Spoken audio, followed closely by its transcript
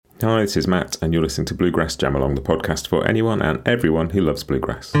Hi, this is Matt, and you're listening to Bluegrass Jam Along, the podcast for anyone and everyone who loves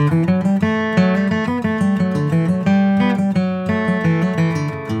bluegrass.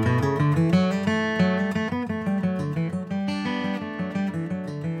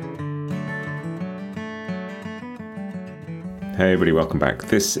 Hey everybody, welcome back.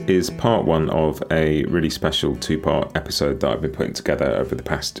 This is part one of a really special two-part episode that I've been putting together over the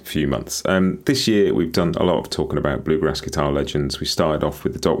past few months. This year we've done a lot of talking about bluegrass guitar legends. We started off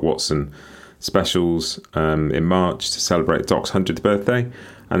with the Doc Watson specials in March to celebrate Doc's 100th birthday,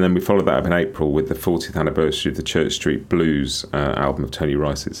 and then we followed that up in April with the 40th anniversary of the Church Street Blues album of Tony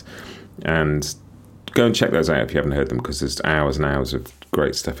Rice's. And go and check those out if you haven't heard them, because there's hours and hours of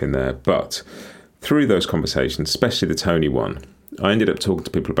great stuff in there. But through those conversations, especially the Tony one, I ended up talking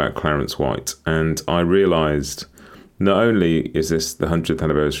to people about Clarence White, and I realised not only is this the 100th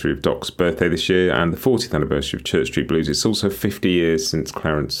anniversary of Doc's birthday this year and the 40th anniversary of Church Street Blues, it's also 50 years since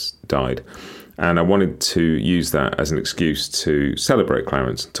Clarence died. And I wanted to use that as an excuse to celebrate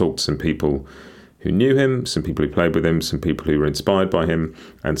Clarence and talk to some people who knew him, some people who played with him, some people who were inspired by him.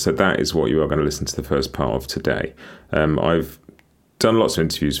 And so that is what you are going to listen to the first part of today. I've done lots of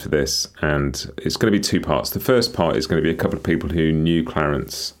interviews for this, and it's going to be two parts. The first part is going to be a couple of people who knew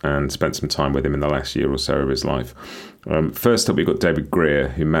Clarence and spent some time with him in the last year or so of his life. First up, we've got David Grier,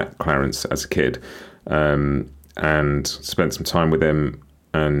 who met Clarence as a kid and spent some time with him,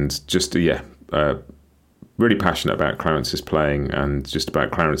 and just, really passionate about Clarence's playing and just about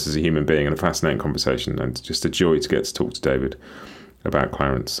Clarence as a human being, and a fascinating conversation, and just a joy to get to talk to David about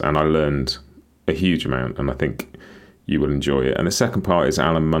Clarence. And I learned a huge amount, and I think you will enjoy it. And the second part is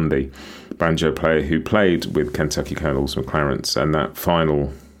Alan Munde, banjo player who played with Kentucky Colonels and Clarence, and that some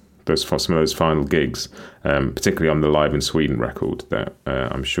of those final gigs, particularly on the Live in Sweden record that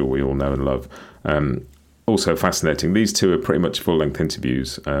I'm sure we all know and love. Also fascinating. These two are pretty much full-length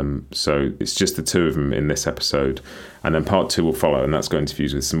interviews, so it's just the two of them in this episode, and then part two will follow, and that's got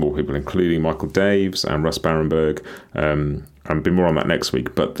interviews with some more people, including Michael Daves and Russ Barenberg. I'll be more on that next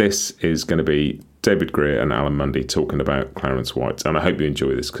week, but this is going to be David Grier and Alan Munde talking about Clarence White, and I hope you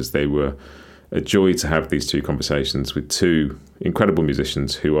enjoy this, because they were a joy to have these two conversations with two incredible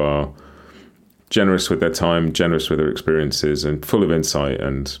musicians who are generous with their time, generous with their experiences, and full of insight,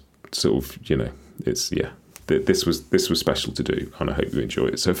 and sort of, this was special to do, and I hope you enjoy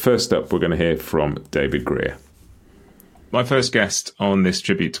it. So first up, we're going to hear from David Grier. My first guest on this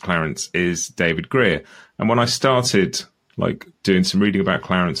tribute to Clarence is David Grier, and when I started doing some reading about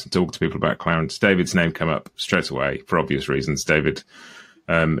Clarence and talking to people about Clarence, David's name came up straight away for obvious reasons. David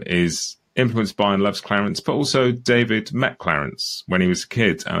is influenced by and loves Clarence, but also David met Clarence when he was a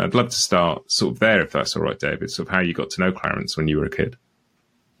kid, and I'd love to start sort of there, if that's all right, David, sort of how you got to know Clarence when you were a kid.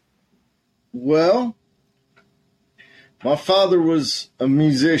 Well, my father was a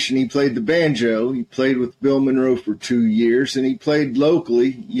musician. He played the banjo. He played with Bill Monroe for 2 years, and he played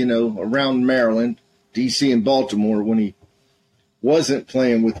locally, around Maryland, D.C. and Baltimore when he wasn't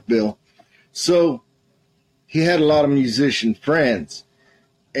playing with Bill. So he had a lot of musician friends,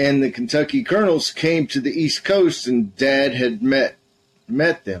 and the Kentucky Colonels came to the East Coast, and Dad had met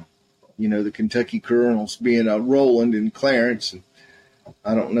them. The Kentucky Colonels being Roland and Clarence, and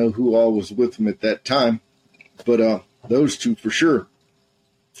I don't know who all was with them at that time, but those two for sure.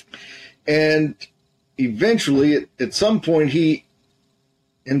 And eventually, at some point, he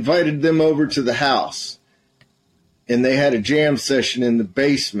invited them over to the house, and they had a jam session in the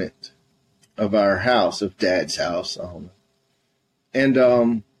basement of our house, of Dad's house.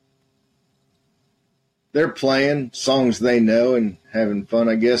 And they're playing songs they know and having fun,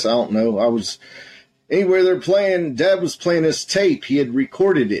 I guess. I don't know. Anywhere they're playing, Dad was playing this tape. He had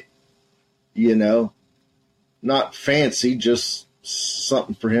recorded it, not fancy, just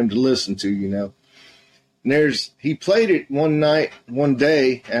something for him to listen to, And he played it one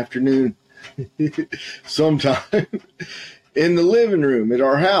day, afternoon, sometime, in the living room at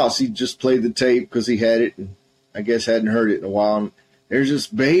our house. He just played the tape because he had it, and I guess hadn't heard it in a while. And there's this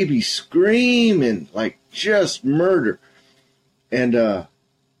baby screaming, like just murder. And I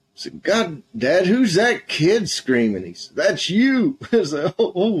said, God, Dad, who's that kid screaming? He said, that's you. I said,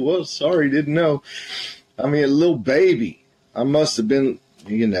 oh, well, sorry, didn't know. I mean, a little baby. I must have been,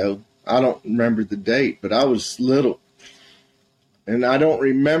 I don't remember the date, but I was little. And I don't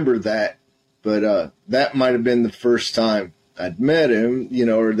remember that, but that might have been the first time I'd met him,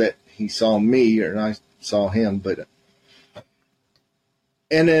 or that he saw me or I saw him. But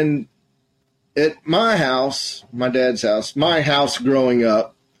and then at my house, my dad's house, my house growing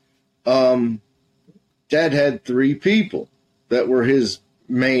up, Dad had 3 people that were his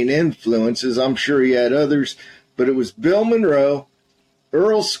main influences. I'm sure he had others, but it was Bill Monroe,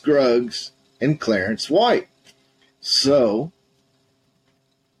 Earl Scruggs, and Clarence White. So,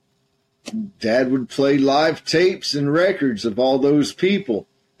 Dad would play live tapes and records of all those people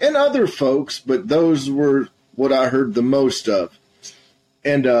and other folks, but those were what I heard the most of.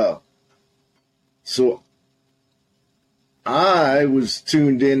 And so I was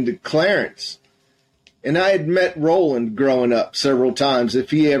tuned into Clarence. And I had met Roland growing up several times. If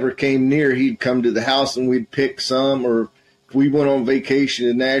he ever came near, he'd come to the house and we'd pick some. Or if we went on vacation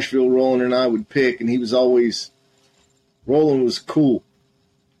in Nashville, Roland and I would pick. And he was always, Roland was cool.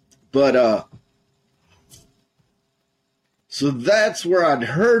 But, so that's where I'd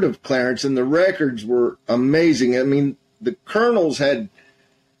heard of Clarence, and the records were amazing. I mean, the Colonels had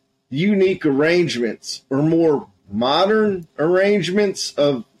unique arrangements, or more modern arrangements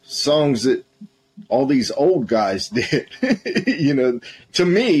of songs that all these old guys did. You know, to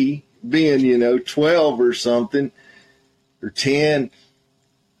me, being, 12 or something, or 10,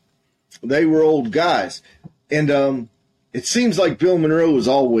 they were old guys. And it seems like Bill Monroe was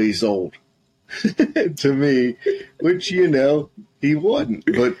always old to me, which, he wasn't.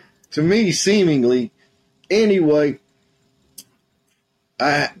 But to me, seemingly, anyway,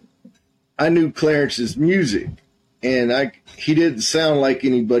 I knew Clarence's music, and he didn't sound like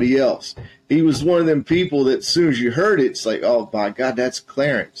anybody else. He was one of them people that as soon as you heard it, it's like, oh, my God, that's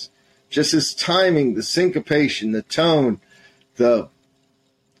Clarence. Just his timing, the syncopation, the tone, the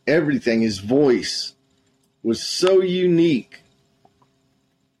everything, his voice was so unique.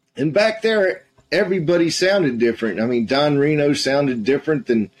 And back there, everybody sounded different. I mean, Don Reno sounded different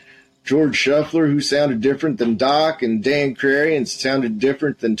than George Shuffler, who sounded different than Doc, and Dan Crarian sounded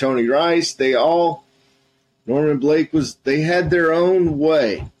different than Tony Rice. Norman Blake they had their own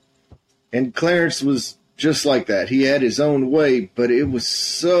way. And Clarence was just like that. He had his own way, but it was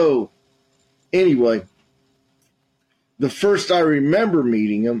so... Anyway, the first I remember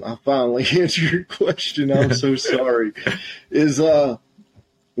meeting him, I finally answered your question, I'm so sorry,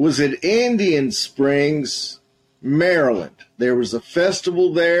 was at Indian Springs, Maryland. There was a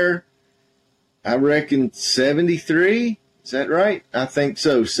festival there, I reckon 73, is that right? I think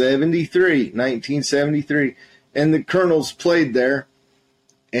so, 1973. And the Colonels played there.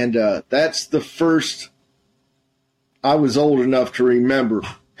 And that's the first I was old enough to remember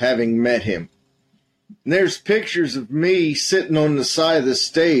having met him. And there's pictures of me sitting on the side of the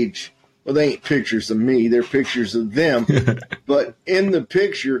stage. Well, they ain't pictures of me. They're pictures of them. But in the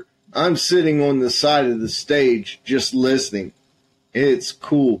picture, I'm sitting on the side of the stage just listening. It's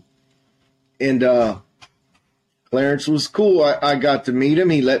cool. And Clarence was cool. I got to meet him.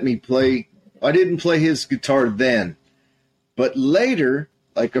 He let me play. I didn't play his guitar then. But later...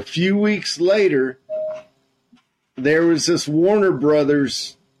 like a few weeks later, there was this Warner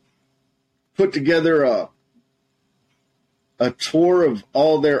Brothers put together a tour of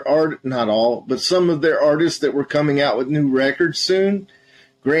all their art, not all, but some of their artists that were coming out with new records soon.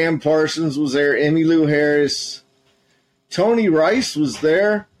 Graham Parsons was there, Emmylou Harris, Tony Rice was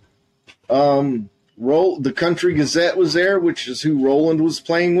there, the Country Gazette was there, which is who Roland was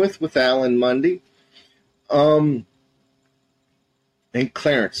playing with Alan Munde. And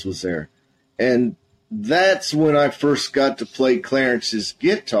Clarence was there. And that's when I first got to play Clarence's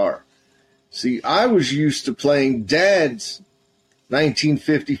guitar. See, I was used to playing Dad's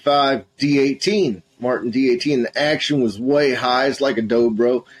 1955 D18, Martin D18. The action was way high. It's like a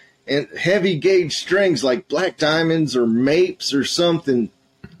dobro. And heavy gauge strings like Black Diamonds or Mapes or something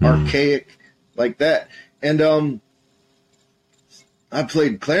archaic like that. And I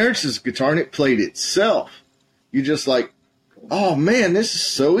played Clarence's guitar and it played itself. You just like, oh, man, this is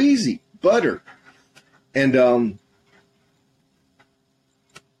so easy. Butter. And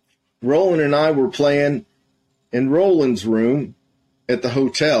Roland and I were playing in Roland's room at the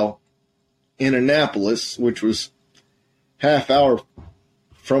hotel in Annapolis, which was half hour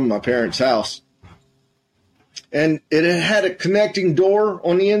from my parents' house. And it had a connecting door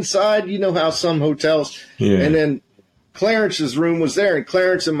on the inside. You know how some hotels. Yeah. And then Clarence's room was there, and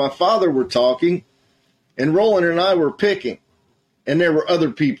Clarence and my father were talking, and Roland and I were picking. And there were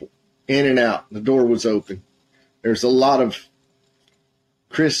other people in and out. The door was open. There's a lot of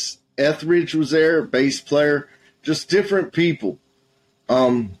Chris Etheridge was there, bass player, just different people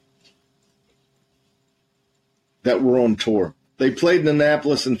that were on tour. They played in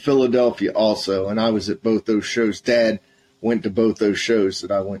Annapolis and Philadelphia also, and I was at both those shows. Dad went to both those shows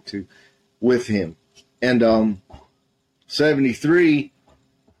that I went to with him. And 73,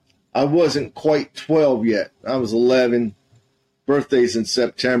 I wasn't quite 12 yet. I was 11. Birthday's in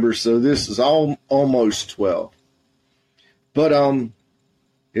September, so this is almost 12. But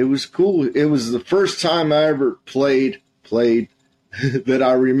it was cool. It was the first time I ever played that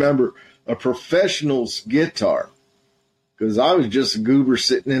I remember a professional's guitar, because I was just a goober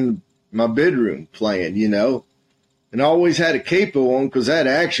sitting in my bedroom playing, and I always had a capo on because that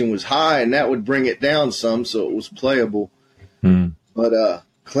action was high and that would bring it down some, so it was playable. But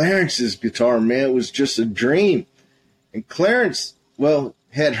Clarence's guitar, man, it was just a dream. And Clarence,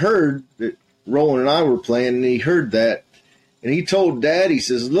 had heard that Roland and I were playing, and he heard that. And he told Dad, he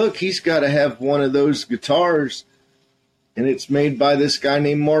says, look, he's got to have one of those guitars, and it's made by this guy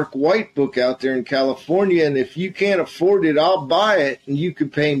named Mark Whitebook out there in California, and if you can't afford it, I'll buy it, and you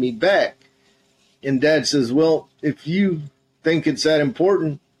could pay me back. And Dad says, well, if you think it's that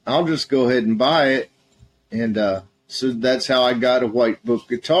important, I'll just go ahead and buy it. And so that's how I got a Whitebook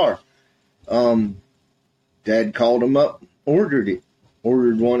guitar. Dad called him up, ordered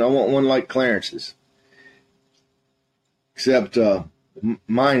one. I want one like Clarence's. Except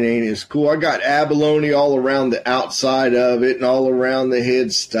mine ain't as cool. I got abalone all around the outside of it and all around the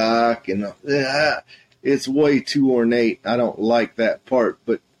headstock, and it's way too ornate. I don't like that part,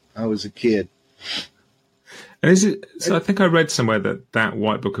 but I was a kid. And is it? So I think I read somewhere that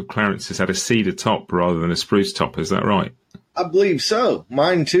White Book of Clarence's had a cedar top rather than a spruce top. Is that right? I believe so.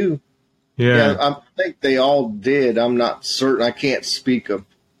 Mine too. Yeah, I think they all did. I'm not certain. I can't speak of.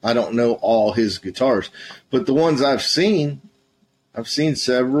 I don't know all his guitars, but the ones I've seen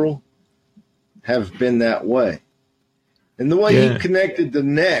several, have been that way. And the way he connected the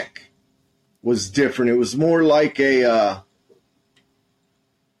neck was different. It was more like a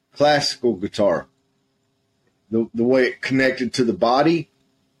classical guitar. The way it connected to the body,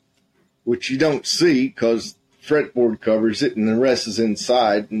 which you don't see because fretboard covers it and the rest is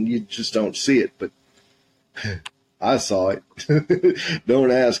inside and you just don't see it. But I saw it. Don't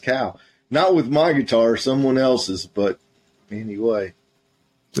ask how. Not with my guitar, someone else's, but anyway.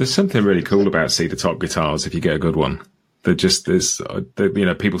 There's something really cool about cedar top guitars if you get a good one.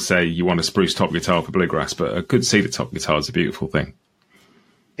 People say you want a spruce top guitar for bluegrass, but a good cedar top guitar is a beautiful thing.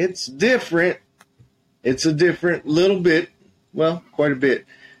 It's different. It's a different little bit. Well, quite a bit.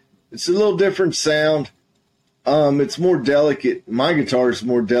 It's a little different sound. It's more delicate. My guitar is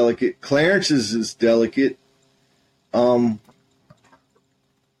more delicate. Clarence's is delicate. I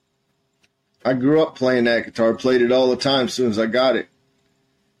grew up playing that guitar, played it all the time as soon as I got it.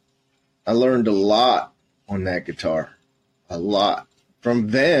 I learned a lot on that guitar. A lot. From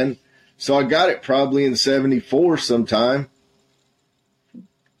then, so I got it probably in 74 sometime.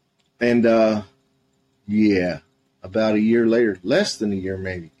 And, about a year later, less than a year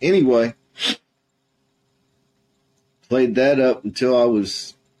maybe. Anyway, played that up until I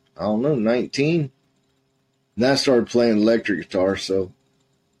was, 19. And I started playing electric guitar, so.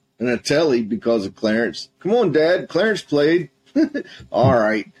 And I tell you, because of Clarence, come on, Dad, Clarence played. All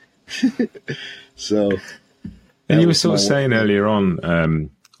right. So. And you were sort of saying earlier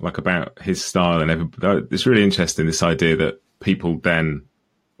on, about his style, and it's really interesting, this idea that people then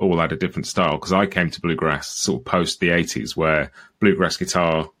all had a different style, because I came to bluegrass sort of post the 80s, where bluegrass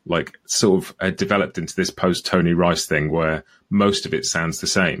guitar developed into this post Tony Rice thing where most of it sounds the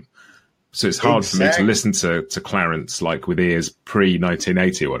same. So it's hard for me to listen to Clarence with ears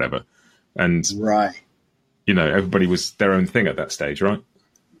pre-1980 or whatever. And, right. Everybody was their own thing at that stage, right?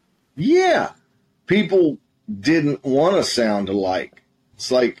 Yeah. People didn't want to sound alike.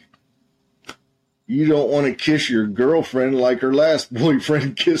 It's like you don't want to kiss your girlfriend like her last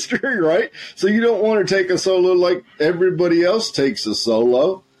boyfriend kissed her, right? So you don't want to take a solo like everybody else takes a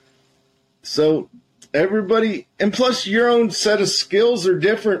solo. So everybody, and plus your own set of skills are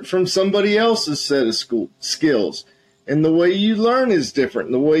different from somebody else's set of skills. And the way you learn is different.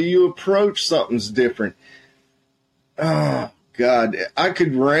 And the way you approach something's different. Oh, God, I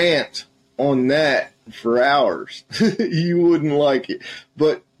could rant on that for hours. You wouldn't like it.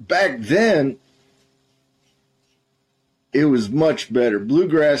 But back then, it was much better.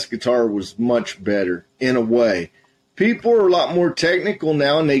 Bluegrass guitar was much better in a way. People are a lot more technical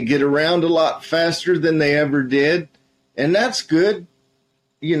now, and they get around a lot faster than they ever did. And that's good.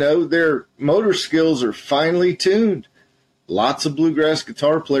 Their motor skills are finely tuned. Lots of bluegrass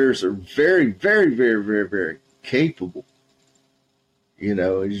guitar players are very, very, very, very, very capable.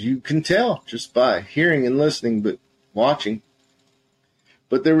 As you can tell just by hearing and listening, but watching.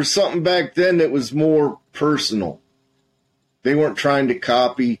 But there was something back then that was more personal. They weren't trying to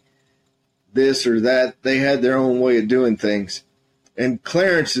copy this or that. They had their own way of doing things. And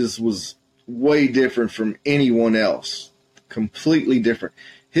Clarence's was way different from anyone else. Completely different.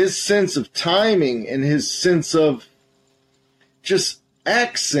 His sense of timing and his sense of just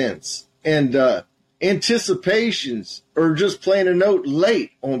accents and anticipations, or just playing a note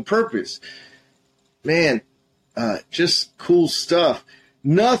late on purpose. Man, Just cool stuff.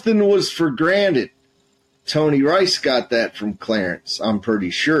 Nothing was for granted. Tony Rice got that from Clarence, I'm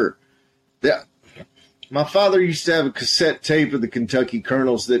pretty sure. My father used to have a cassette tape of the Kentucky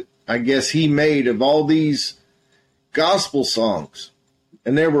Colonels that I guess he made of all these gospel songs.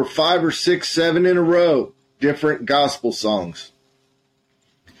 And there were 5 or 6, 7 in a row, different gospel songs.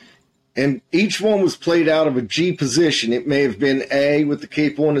 And each one was played out of a G position. It may have been A with the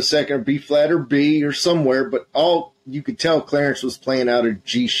capo in the second, or B flat, or B, or somewhere, but all you could tell Clarence was playing out of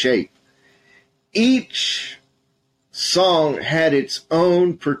G shape. Each song had its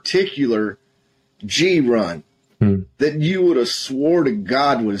own particular G run that you would have swore to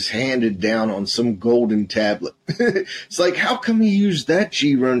God was handed down on some golden tablet. It's like, how come he used that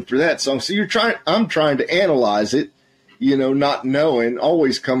G run for that song? So I'm trying to analyze it, not knowing,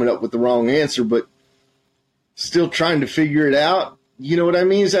 always coming up with the wrong answer, but still trying to figure it out. You know what I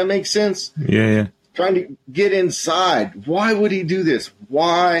mean? Does that make sense? Yeah. Trying to get inside. Why would he do this?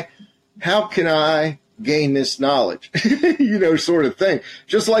 Why? How can I gain this knowledge? Sort of thing.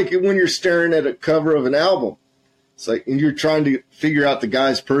 Just like when you're staring at a cover of an album. It's like, and you're trying to figure out the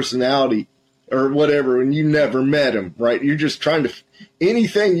guy's personality or whatever, and you never met him, right? You're just trying to,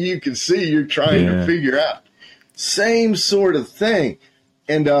 anything you can see, you're trying to figure out. Same sort of thing.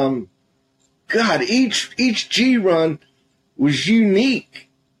 And, God, each G run was unique.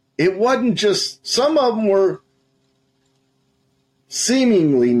 It wasn't just, some of them were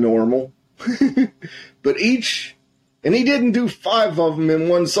seemingly normal, but and he didn't do 5 of them in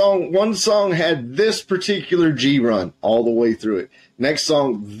one song. One song had this particular G run all the way through it. Next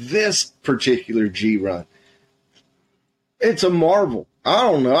song, this particular G run. It's a marvel. I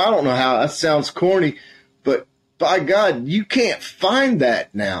don't know how that sounds corny, but by God, you can't find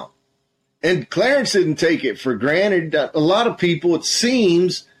that now. And Clarence didn't take it for granted. A lot of people, it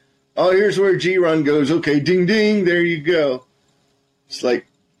seems, here's where G run goes. Okay, ding, ding, there you go. It's like,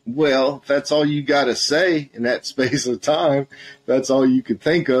 well, if that's all you got to say in that space of time, that's all you could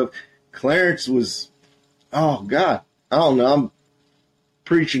think of. Clarence was, oh, God, I don't know. I'm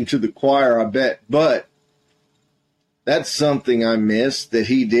preaching to the choir, I bet. But that's something I missed that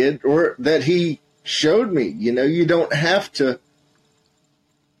he did, or that he showed me. You don't have to.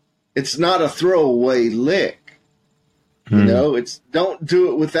 It's not a throwaway lick. It's don't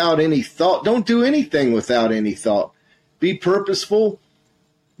do it without any thought. Don't do anything without any thought. Be purposeful.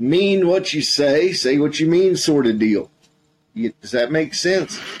 Mean what you say what you mean, sort of deal. Does that make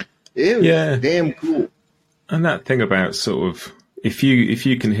sense? It was damn cool. And that thing about sort of, if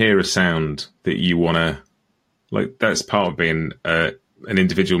you can hear a sound that you want to, like, that's part of being an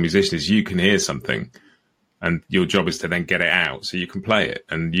individual musician, is you can hear something and your job is to then get it out so you can play it,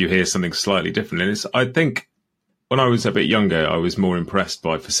 and you hear something slightly different. And I think when I was a bit younger, I was more impressed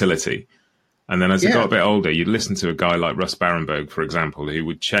by facility. And then as I got a bit older, you'd listen to a guy like Russ Barenberg, for example, who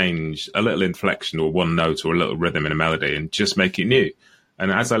would change a little inflection or one note or a little rhythm in a melody and just make it new.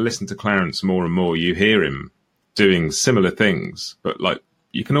 And as I listened to Clarence more and more, you hear him doing similar things, but like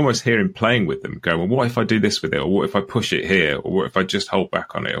you can almost hear him playing with them, going, well, what if I do this with it? Or what if I push it here? Or what if I just hold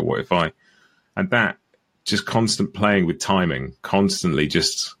back on it? Or what if and that just constant playing with timing, constantly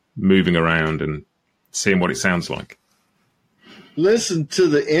just moving around and seeing what it sounds like. Listen to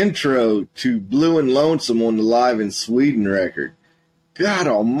the intro to Blue and Lonesome on the Live in Sweden record. God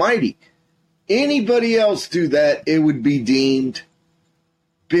almighty. Anybody else do that, it would be deemed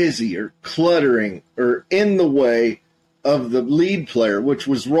busy or cluttering or in the way of the lead player, which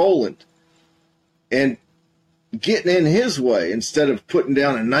was Roland, and getting in his way instead of putting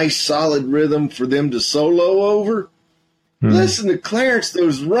down a nice solid rhythm for them to solo over. Listen to Clarence,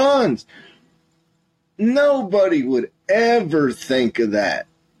 those runs. Nobody would ever think of that.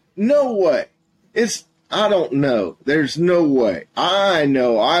 No way. I don't know. There's no way. I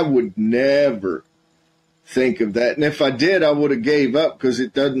know I would never think of that. And if I did, I would have gave up because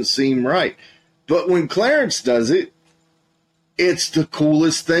it doesn't seem right. But when Clarence does it, it's the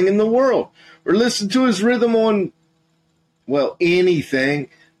coolest thing in the world. Or listen to his rhythm on, well, anything.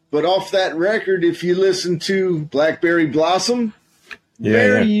 But off that record, if you listen to Blackberry Blossom,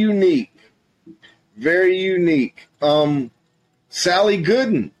 very unique. Very unique. Sally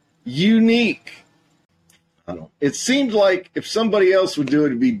Gooden, unique. It seemed like if somebody else would do it,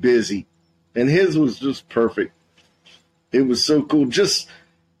 it'd be busy. And his was just perfect. It was so cool. Just,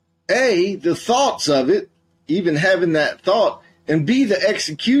 A, the thoughts of it, even having that thought, and B, the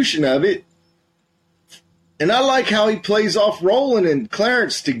execution of it. And I like how he plays off Roland and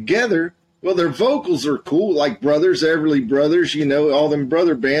Clarence together. Well, their vocals are cool, like Brothers, Everly Brothers, all them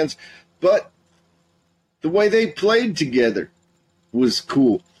brother bands. But the way they played together was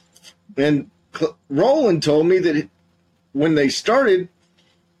cool. And Roland told me that when they started,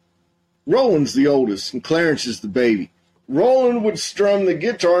 Roland's the oldest and Clarence is the baby. Roland would strum the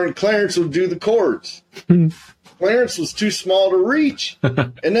guitar and Clarence would do the chords. Clarence was too small to reach.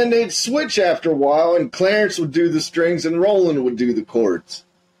 And then they'd switch after a while and Clarence would do the strings and Roland would do the chords.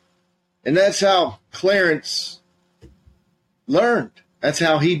 And that's how Clarence learned. That's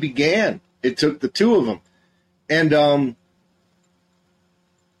how he began. It took the two of them. And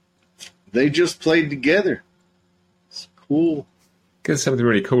they just played together. It's cool. There's something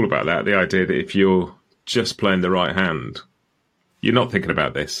really cool about that. The idea that if you're just playing the right hand, you're not thinking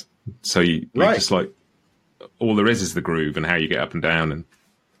about this. So you're just like, all there is the groove and how you get up and down. And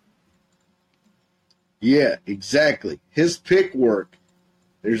yeah, exactly. His pick work.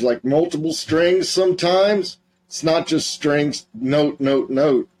 There's like multiple strings sometimes. It's not just strings, note, note,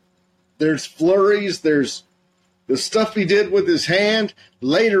 note. There's flurries. There's the stuff he did with his hand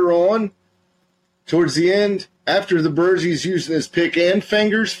later on, towards the end, after the birds, he's using his pick and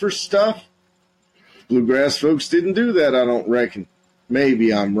fingers for stuff. Bluegrass folks didn't do that, I don't reckon.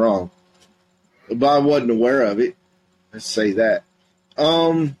 Maybe I'm wrong. But I wasn't aware of it. Let's say that.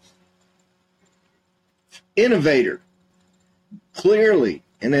 Innovator. Clearly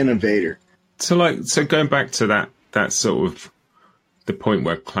an innovator. So going back to that sort of the point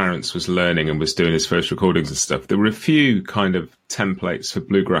where Clarence was learning and was doing his first recordings and stuff, there were a few kind of templates for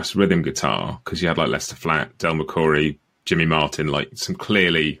bluegrass rhythm guitar, because you had like Lester Flatt, Del McCoury, Jimmy Martin, like some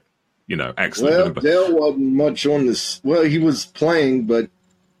clearly, excellent. Well, Del wasn't much on this. Well, he was playing, but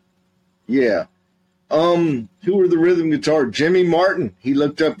yeah. Who were the rhythm guitar? Jimmy Martin. He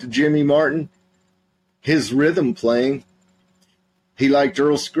looked up to Jimmy Martin. His rhythm playing. He liked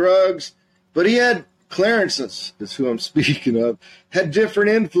Earl Scruggs, but he had Clarence, is who I'm speaking of, had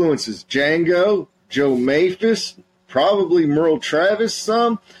different influences. Django, Joe Maphis, probably Merle Travis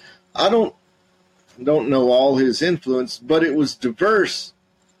some. I don't know all his influence, but it was diverse.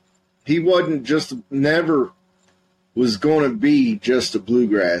 He wasn't just, never was going to be just a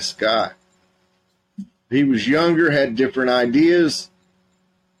bluegrass guy. He was younger, had different ideas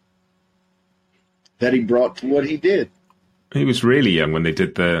that he brought to what he did. He was really young when they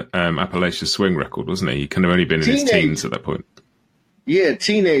did the Appalachia Swing record, wasn't he? He kind of only been in his teens at that point. Yeah,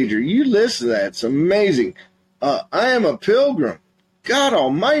 teenager. You listen to that. It's amazing. I Am a Pilgrim. God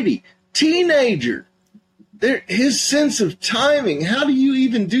almighty. Teenager. His sense of timing. How do you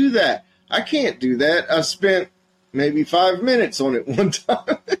even do that? I can't do that. I spent maybe 5 minutes on it one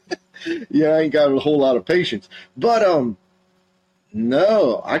time. Yeah, I ain't got a whole lot of patience. But,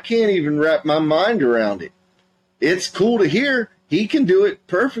 no, I can't even wrap my mind around it. It's cool to hear. He can do it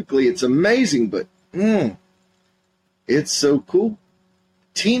perfectly. It's amazing, but it's so cool.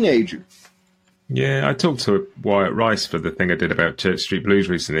 Teenager. Yeah, I talked to Wyatt Rice for the thing I did about Church Street Blues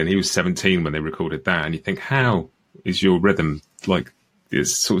recently, and he was 17 when they recorded that. And you think, how is your rhythm like?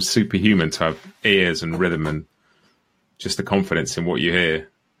 It's sort of superhuman to have ears and rhythm and just the confidence in what you hear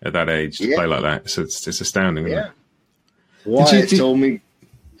at that age to play like that. So it's astounding. Yeah. Wyatt told me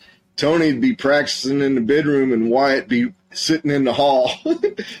Tony'd be practicing in the bedroom and Wyatt be sitting in the hall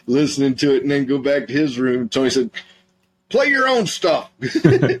listening to it and then go back to his room. Tony said, play your own stuff.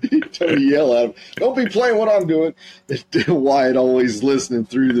 Tony yell at him, don't be playing what I'm doing. Wyatt always listening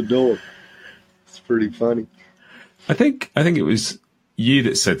through the door. It's pretty funny. I think it was you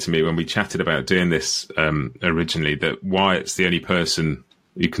that said to me when we chatted about doing this originally that Wyatt's the only person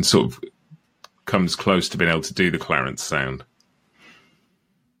who can sort of comes close to being able to do the Clarence sound.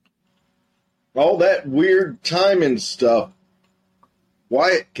 All that weird timing stuff,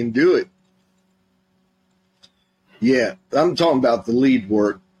 Wyatt can do it. Yeah, I'm talking about the lead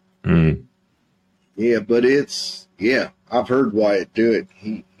work. Mm. Yeah, but I've heard Wyatt do it.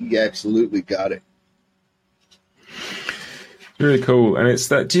 He absolutely got it. Really cool. And it's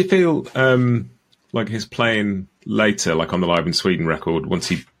that, do you feel like his playing later, like on the Live in Sweden record, once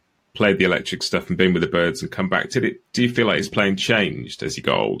he played the electric stuff and been with the Birds and come back, do you feel like his playing changed as he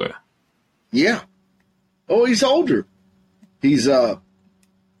got older? Yeah. Oh, he's older. He's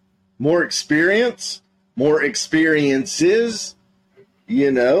more experience, more experiences,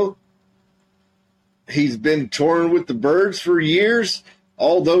 He's been touring with the Birds for years.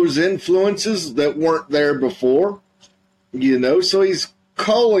 All those influences that weren't there before, So he's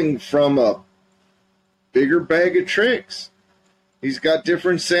culling from a bigger bag of tricks. He's got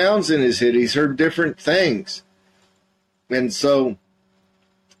different sounds in his head. He's heard different things. And so,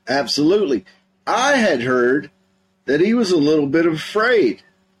 absolutely. I had heard that he was a little bit afraid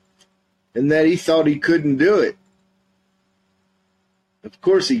and that he thought he couldn't do it. Of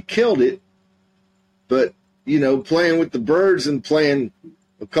course, he killed it. But, playing with the Birds and playing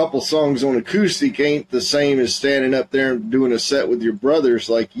a couple songs on acoustic ain't the same as standing up there and doing a set with your brothers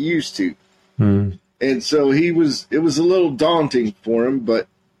like you used to. And so it was a little daunting for him, but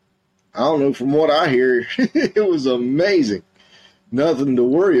I don't know, from what I hear, it was amazing. Nothing to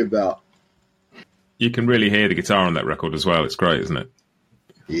worry about. You can really hear the guitar on that record as well. It's great, isn't it?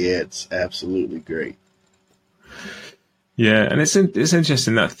 Yeah, it's absolutely great. Yeah, and it's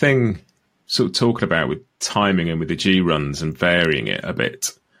interesting, that thing sort of talking about with timing and with the G runs and varying it a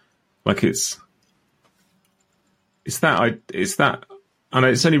bit. Like it's that I know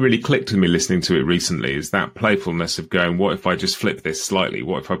it's only really clicked with me listening to it recently, is that playfulness of going, what if I just flip this slightly?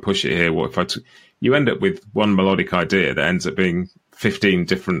 What if I push it here? What if you end up with one melodic idea that ends up being 15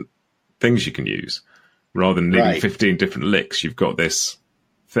 different things you can use, rather than needing 15 different licks. You've got this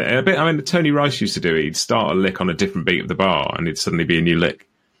a bit. I mean, Tony Rice used to do it. He'd start a lick on a different beat of the bar, and it'd suddenly be a new lick,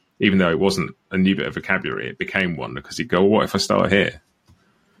 even though it wasn't a new bit of vocabulary. It became one because he'd go, well, what if I start here?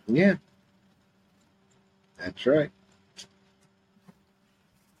 Yeah, that's right.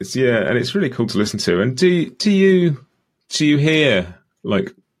 And it's really cool to listen to. And do you hear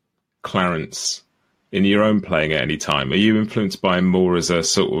like Clarence in your own playing at any time? Are you influenced by him more as a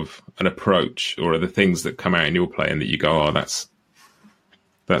sort of an approach, or are the things that come out in your playing that you go, oh, that's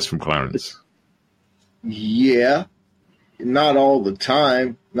from Clarence? Yeah, not all the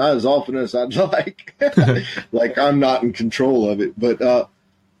time, not as often as I'd like. Like, I'm not in control of it, but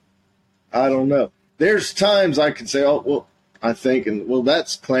I don't know. There's times I can say, oh, well, I think, and well,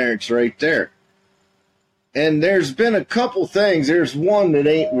 that's Clarence right there. And there's been a couple things. There's one that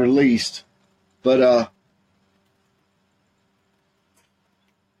ain't released, but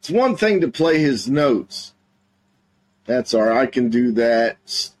it's one thing to play his notes. That's all right. I can do that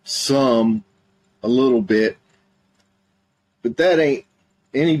a little bit, but that ain't,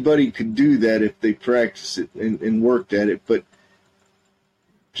 anybody could do that if they practice it and worked at it. But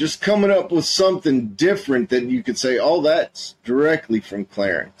just coming up with something different that you could say, oh, that's directly from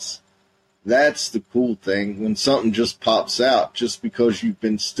Clarence. That's the cool thing, when something just pops out just because you've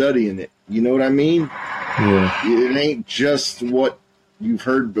been studying it. You know what I mean? Yeah. It ain't just what you've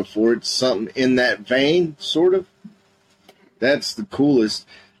heard before. It's something in that vein, sort of. That's the coolest.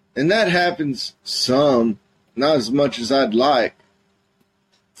 And that happens some, not as much as I'd like.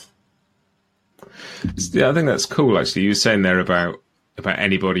 Yeah, I think that's cool, actually. You were saying there about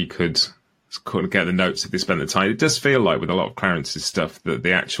anybody could get the notes if they spend the time. It does feel like with a lot of Clarence's stuff that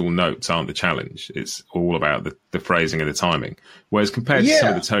the actual notes aren't the challenge. It's all about the phrasing and the timing. Whereas compared to some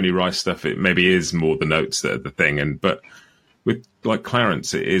of the Tony Rice stuff, it maybe is more the notes that are the thing. But with like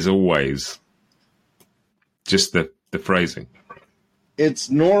Clarence, it is always just the phrasing. It's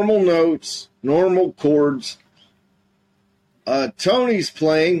normal notes, normal chords. Tony's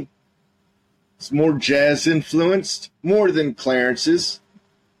playing, it's more jazz influenced, more than Clarence's,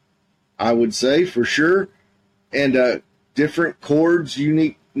 I would say, for sure. And different chords,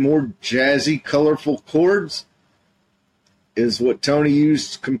 unique, more jazzy, colorful chords is what Tony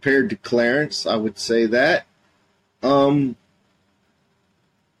used compared to Clarence. I would say that.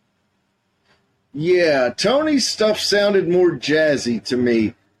 Yeah, Tony's stuff sounded more jazzy to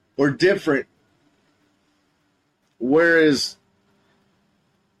me, or different. Whereas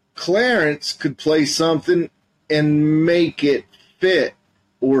Clarence could play something and make it fit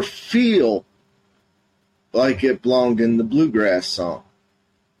or feel like it belonged in the bluegrass song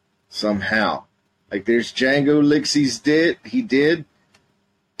somehow. Like there's Django licks he did,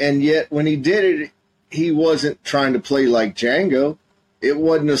 and yet when he did it, he wasn't trying to play like Django. It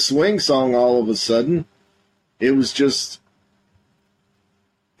wasn't a swing song all of a sudden. It was just,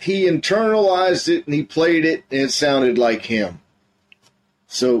 he internalized it and he played it and it sounded like him.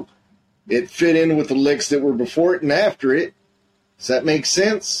 So it fit in with the licks that were before it and after it. Does that make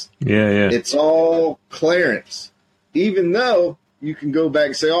sense? Yeah. It's all Clarence. Even though you can go back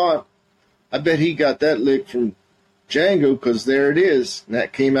and say, oh, I bet he got that lick from Django because there it is. And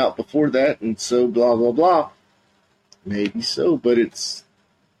that came out before that, and so blah, blah, blah. Maybe so, but it's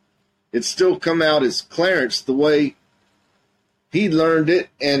still come out as Clarence the way he learned it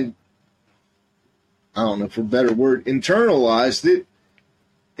and, I don't know, for a better word, internalized it.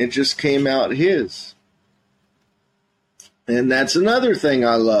 It just came out his. And that's another thing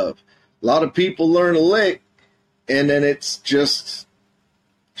I love. A lot of people learn a lick, and then it's just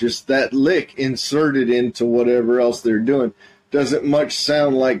that lick inserted into whatever else they're doing. Doesn't much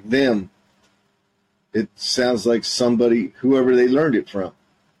sound like them. It sounds like somebody, whoever they learned it from.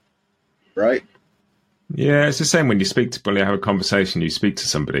 Right? Yeah, it's the same when you speak to, when you have a conversation, you speak to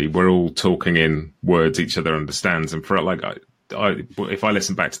somebody, we're all talking in words each other understands. And for like, if I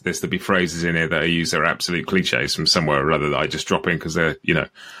listen back to this, there'll be phrases in here that I use that are absolute cliches from somewhere or other that I just drop in because they're,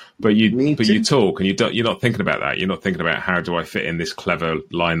 but you talk and you're not thinking about that. You're not thinking about how do I fit in this clever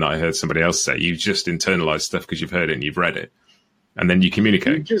line that I heard somebody else say. You just internalize stuff because you've heard it and you've read it, and then you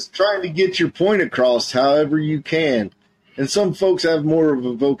communicate. You're just trying to get your point across however you can. And some folks have more of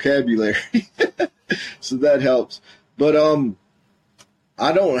a vocabulary, so that helps. But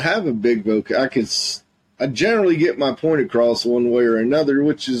I don't have a big vocabulary. I generally get my point across one way or another,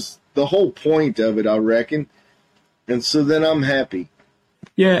 which is the whole point of it, I reckon. And so then I'm happy.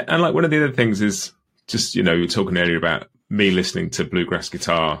 Yeah, and like one of the other things is just, you were talking earlier about me listening to bluegrass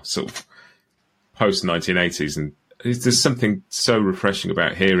guitar sort of post-1980s, and there's something so refreshing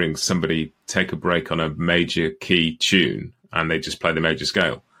about hearing somebody take a break on a major key tune and they just play the major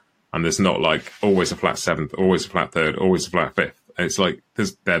scale. And there's not like always a flat seventh, always a flat third, always a flat fifth. And it's like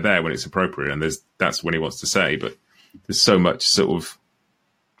they're there when it's appropriate, and that's when he wants to say. But there's so much sort of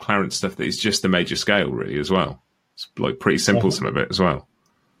Clarence stuff that is just the major scale, really, as well. It's like pretty simple, some of it as well.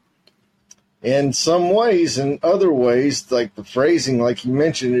 In some ways, in other ways, like the phrasing, like you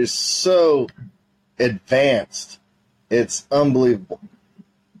mentioned, is so advanced. It's unbelievable.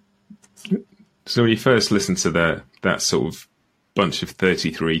 So when you first listened to that sort of bunch of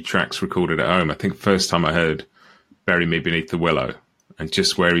 33 tracks recorded at home, I think first time I heard Bury Me Beneath the Willow, and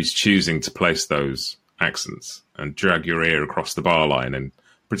just where he's choosing to place those accents and drag your ear across the bar line and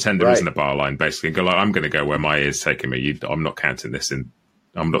pretend there isn't a bar line, basically, and go like, I'm going to go where my ear's taking me. I'm not counting this in.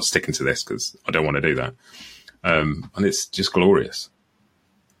 I'm not sticking to this because I don't want to do that. And it's just glorious.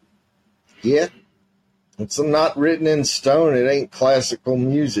 Yeah. It's not written in stone. It ain't classical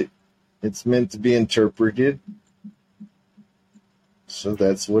music. It's meant to be interpreted. So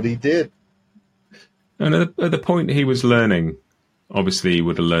that's what he did. And at the point he was learning, obviously he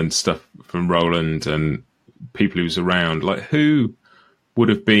would have learned stuff from Roland and people he was around. Like, who would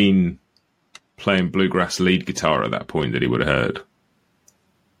have been playing bluegrass lead guitar at that point that he would have heard?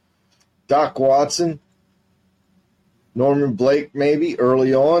 Doc Watson, Norman Blake, maybe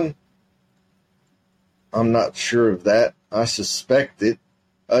early on. I'm not sure of that. I suspect it.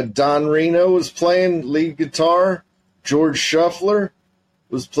 Don Reno was playing lead guitar. George Shuffler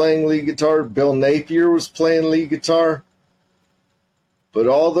was playing lead guitar. Bill Napier was playing lead guitar. But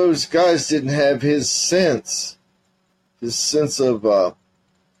all those guys didn't have his sense of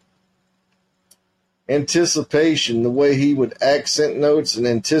anticipation, the way he would accent notes and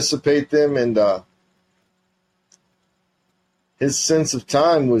anticipate them, and his sense of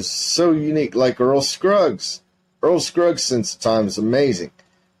time was so unique, like Earl Scruggs. Earl Scruggs' sense of time is amazing.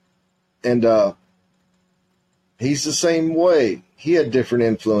 And he's the same way. He had different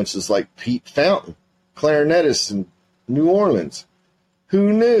influences like Pete Fountain, clarinetist in New Orleans.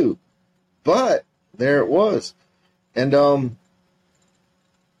 Who knew? But there it was. And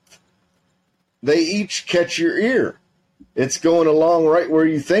they each catch your ear. It's going along right where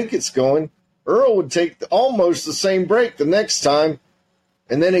you think it's going. Earl would take almost the same break the next time,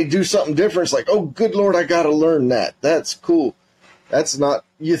 and then he'd do something different. It's like, oh, good Lord, I got to learn that. That's cool. That's not,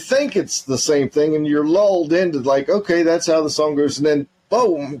 you think it's the same thing, and you're lulled into like, okay, that's how the song goes, and then,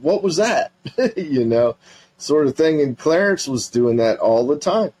 oh, what was that? Sort of thing. And Clarence was doing that all the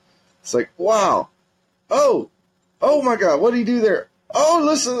time. It's like, wow. Oh my God, what did he do there? Oh,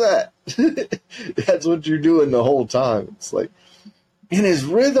 listen to that. That's what you're doing the whole time. It's like, and his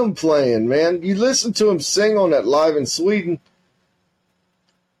rhythm playing, man. You listen to him sing on that Live in Sweden,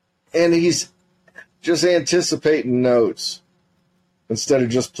 and he's just anticipating notes instead of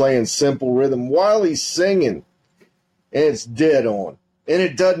just playing simple rhythm while he's singing. And it's dead on. And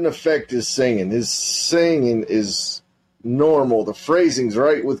it doesn't affect his singing. His singing is normal. The phrasing's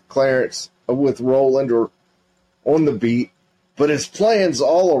right with Clarence, with Roland, or on the beat, but his playing's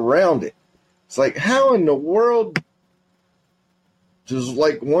all around it. It's like, how in the world does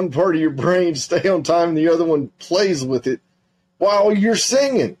like one part of your brain stay on time and the other one plays with it while you're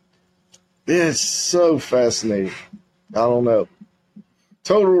singing? It's so fascinating. I don't know.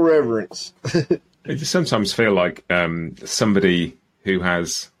 Total reverence. I just sometimes feel like somebody who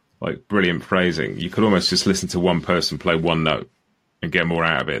has like brilliant phrasing, you could almost just listen to one person play one note and get more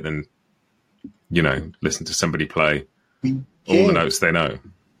out of it than, listen to somebody play all the notes they know.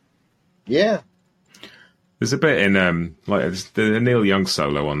 Yeah. There's a bit in the Neil Young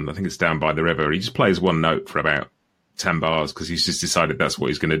solo on, I think it's Down by the River. He just plays one note for about 10 bars because he's just decided that's what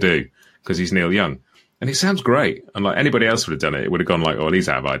he's going to do because he's Neil Young. And it sounds great. And like anybody else would have done it, it would have gone like, oh, he's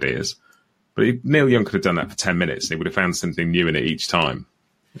out of ideas. But Neil Young could have done that for 10 minutes and he would have found something new in it each time.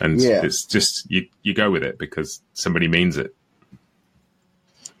 And it's just, you go with it because somebody means it.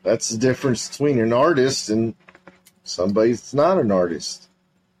 That's the difference between an artist and Somebody's not an artist.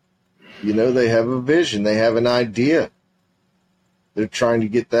 You know, they have a vision. They have an idea. They're trying to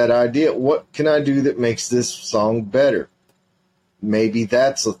get that idea. What can I do that makes this song better? Maybe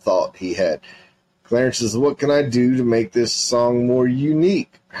that's a thought he had. Clarence says, what can I do to make this song more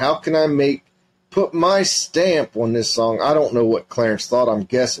unique? How can I put my stamp on this song? I don't know what Clarence thought, I'm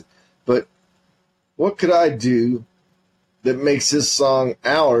guessing. But what could I do that makes this song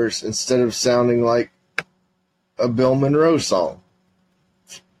ours instead of sounding like a Bill Monroe song?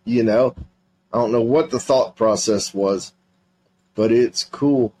 You know, I don't know what the thought process was, but it's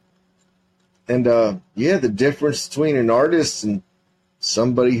cool. And, yeah, the difference between an artist and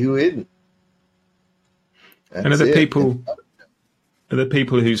somebody who isn't. That's and are the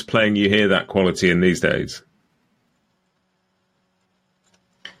people who's playing you hear that quality in these days?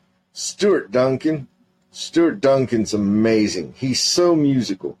 Stuart Duncan's amazing. He's so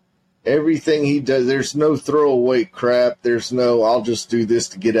musical. Everything he does, there's no throwaway crap. There's no, I'll just do this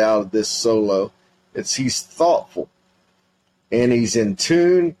to get out of this solo. He's thoughtful. And he's in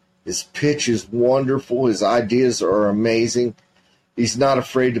tune. His pitch is wonderful. His ideas are amazing. He's not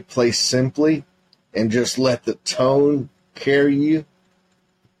afraid to play simply and just let the tone carry you.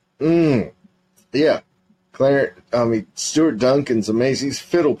 Yeah. Stuart Duncan's amazing. He's a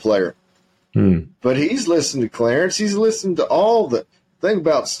fiddle player. But he's listened to Clarence. He's listened to all the thing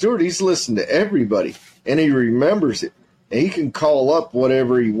about Stuart. He's listened to everybody, and he remembers it. And he can call up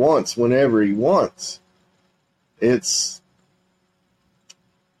whatever he wants whenever he wants. It's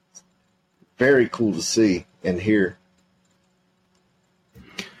very cool to see and hear.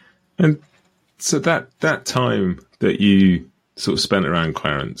 And so that time that you sort of spent around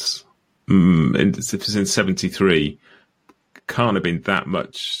Clarence in 73 can't have been that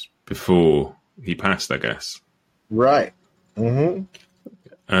much before he passed, I guess. Right. Mm-hmm.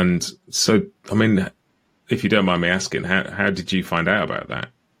 And so, I mean, if you don't mind me asking, how did you find out about that?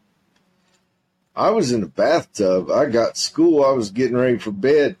 I was in the bathtub. I got school. I was getting ready for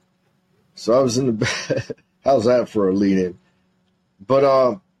bed. So I was in the bed. How's that for a lead-in?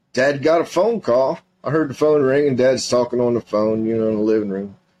 But Dad got a phone call. I heard the phone ring, and Dad's talking on the phone, in the living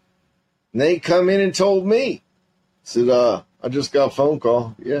room. And they come in and told me. Said, I just got a phone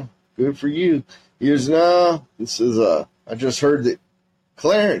call. Yeah, good for you. He goes, no. He says, I just heard that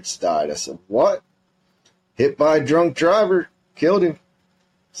Clarence died. I said, what? Hit by a drunk driver. Killed him.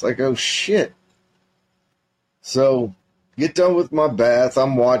 It's like, oh, shit. So, get done with my bath.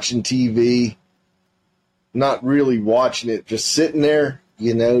 I'm watching TV. Not really watching it. Just sitting there,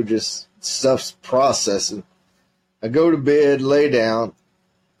 just stuff's processing. I go to bed, lay down,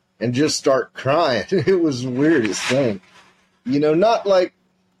 and just start crying. It was the weirdest thing. Not like,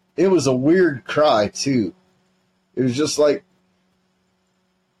 it was a weird cry, too. It was just like,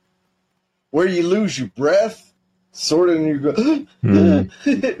 where you lose your breath, sort of, and you go,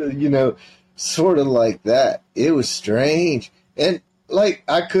 sort of like that. It was strange. And,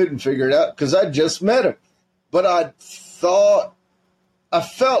 I couldn't figure it out because I just met him. But I felt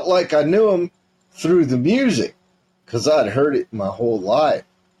like I knew him through the music because I'd heard it my whole life.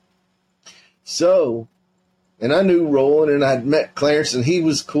 So, and I knew Roland, and I'd met Clarence, and he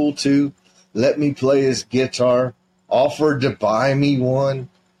was cool too. Let me play his guitar, offered to buy me one.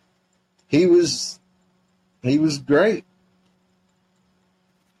 He was great.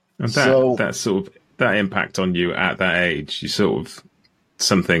 And that impact on you at that age, you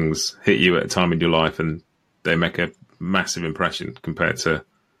some things hit you at a time in your life, and they make a massive impression compared to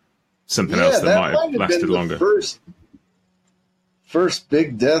something else that might have lasted longer. First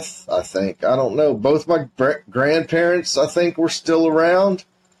big death, I think. I don't know. Both my grandparents, I think, were still around.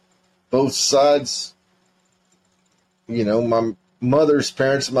 Both sides. My mother's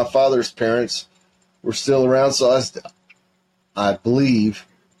parents and my father's parents were still around, so I believe.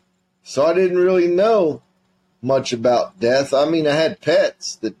 So I didn't really know much about death. I mean, I had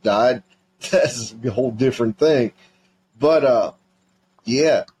pets that died. That's a whole different thing. But,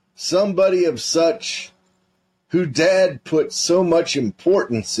 yeah, somebody of such, who Dad put so much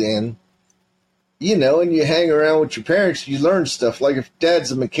importance in, and you hang around with your parents, you learn stuff. Like if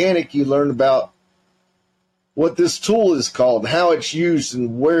Dad's a mechanic, you learn about what this tool is called, how it's used,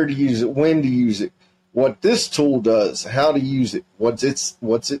 and where to use it, when to use it, what this tool does, how to use it, what's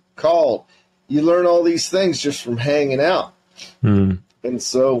it called. You learn all these things just from hanging out. And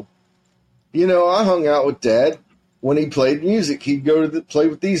so, I hung out with Dad when he played music. He'd go to play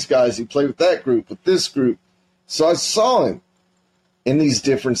with these guys. He'd play with that group, with this group. So I saw him in these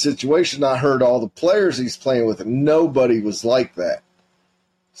different situations. I heard all the players he's playing with, and nobody was like that.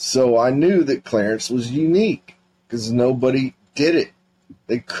 So I knew that Clarence was unique because nobody did it.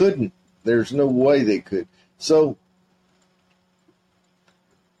 They couldn't. There's no way they could. So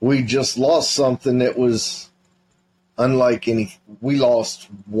we just lost something that was unlike any. We lost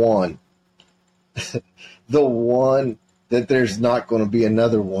one. The one that there's not going to be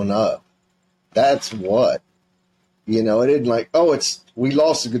another one of. That's what. You know, it isn't like, oh, we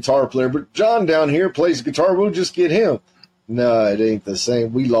lost a guitar player, but John down here plays guitar, we'll just get him. No, it ain't the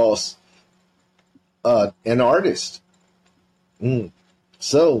same. We lost an artist.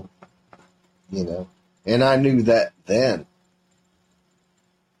 So, you know, and I knew that then.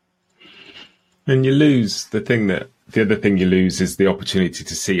 And you lose the other thing you lose is the opportunity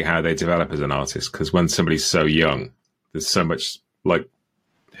to see how they develop as an artist. Because when somebody's so young, there's so much, like,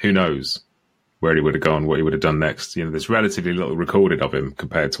 who knows where he would have gone, what he would have done next. You know, there's relatively little recorded of him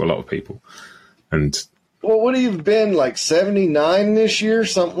compared to a lot of people. And well, would he have been like 79 this year,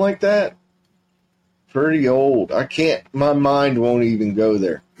 something like that? Pretty old. I can't, my mind won't even go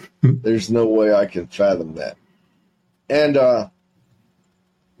there. There's no way I can fathom that. And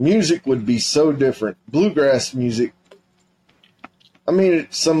music would be so different. Bluegrass music, I mean,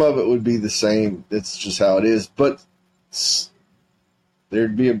 some of it would be the same. That's just how it is. But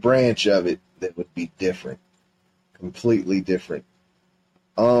there'd be a branch of it that would be different. Completely different.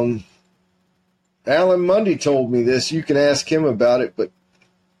 Alan Munde told me this. You can ask him about it. But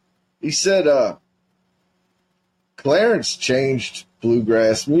he said Clarence changed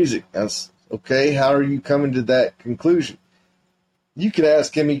bluegrass music. That's okay. How are you coming to that conclusion? You could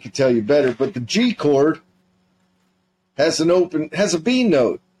ask him. He could tell you better. But the G chord has a B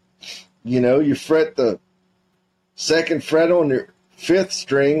note. You know, you fret the second fret on your fifth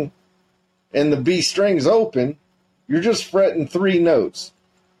string and the B string's open. You're just fretting three notes.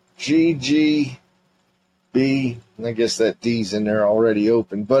 G, G, B, and I guess that D's in there already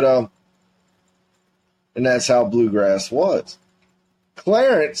open. But and that's how bluegrass was.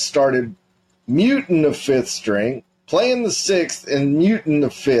 Clarence started muting the fifth string, playing the sixth and muting the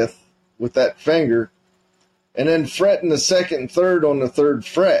fifth with that finger, and then fretting the second and third on the third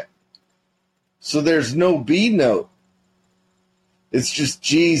fret. So there's no B note. It's just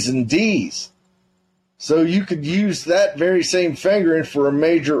G's and D's. So you could use that very same fingering for a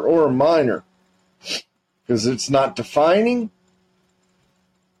major or a minor because it's not defining.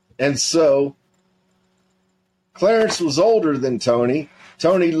 And so Clarence was older than Tony.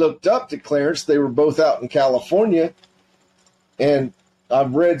 Tony looked up to Clarence. They were both out in California. And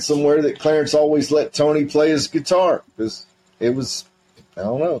I've read somewhere that Clarence always let Tony play his guitar because it was, I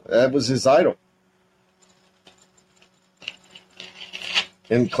don't know, that was his idol.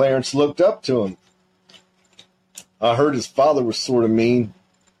 And Clarence looked up to him. I heard his father was sort of mean.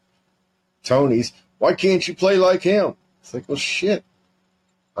 Tony's, why can't you play like him? It's like, well, shit.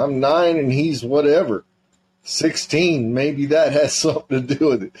 I'm 9 and he's whatever. 16, maybe that has something to do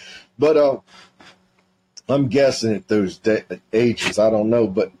with it. But I'm guessing at those ages, I don't know.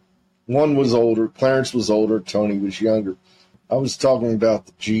 But one was older. Clarence was older. Tony was younger. I was talking about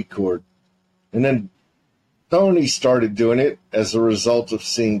the G chord. And then Tony started doing it as a result of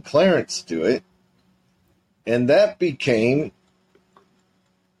seeing Clarence do it. And that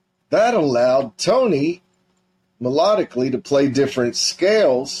allowed Tony melodically to play different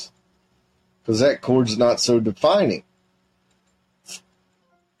scales because that chord's not so defining.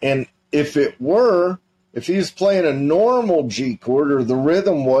 And if he was playing a normal G chord or the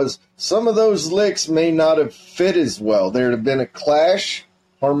rhythm was, some of those licks may not have fit as well. There'd have been a clash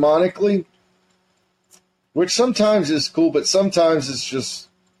harmonically, which sometimes is cool, but sometimes it just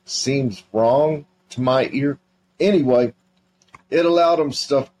seems wrong to my ear. Anyway, it allowed him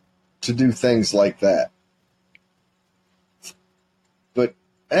to do things like that. But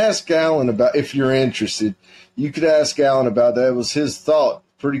ask Alan about, if you're interested, you could ask Alan about that. It was his thought.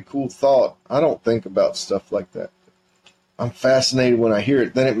 Pretty cool thought. I don't think about stuff like that. I'm fascinated when I hear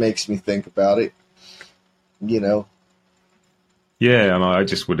it. Then it makes me think about it. You know. Yeah, and I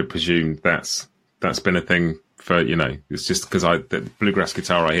just would have presumed that's been a thing for, you know, it's just because the bluegrass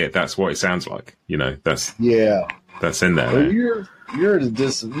guitar I hear, that's what it sounds like. You know, that's in there. Well, you're at a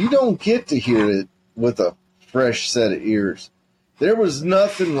distance. You don't get to hear it with a fresh set of ears. There was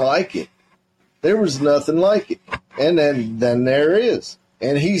nothing like it. And then there is.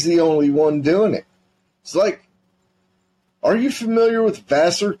 And he's the only one doing it. It's like, are you familiar with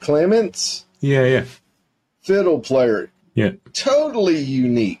Vassar Clements? Yeah. Fiddle player. Yeah. Totally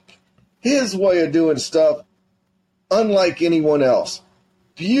unique. His way of doing stuff, unlike anyone else.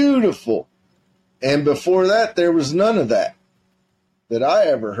 Beautiful. And before that, there was none of that I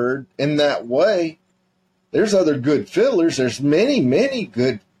ever heard in that way. There's other good fiddlers. There's many, many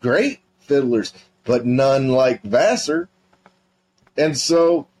good, great fiddlers, but none like Vassar. And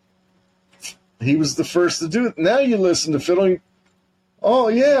so he was the first to do it. Now you listen to fiddling. Oh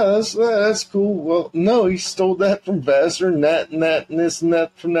yeah, that's cool. Well, no, he stole that from Vassar and that and this and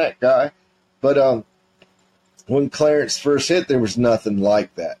that from that guy. But when Clarence first hit, there was nothing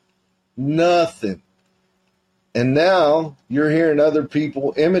like that. Nothing. And now you're hearing other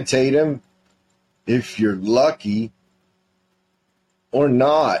people imitate him, if you're lucky or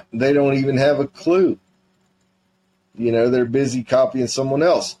not. They don't even have a clue. You know, they're busy copying someone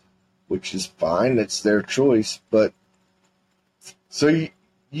else, which is fine. It's their choice. But so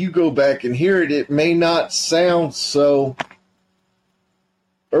you go back and hear it, it may not sound so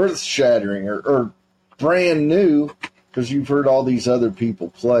earth-shattering or brand new because you've heard all these other people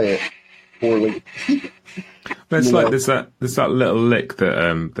play it poorly. But it's like there's that little lick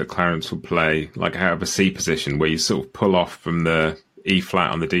that Clarence will play, like out of a C position, where you sort of pull off from the E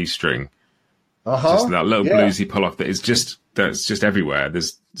flat on the D string. Just that little bluesy pull off that's just everywhere.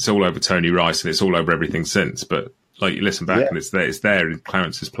 It's all over Tony Rice and it's all over everything since. But like you listen back and it's there and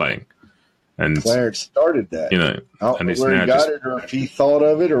Clarence is playing. And Clarence started that. You know, I don't and know it's where now he got it or if he thought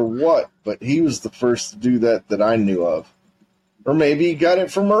of it or what, but he was the first to do that I knew of. Or maybe he got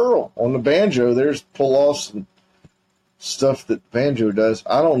it from Earl on the banjo. There's pull-offs and stuff that banjo does.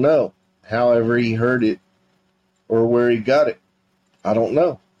 I don't know. However he heard it or where he got it, I don't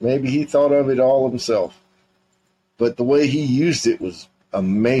know. Maybe he thought of it all himself. But the way he used it was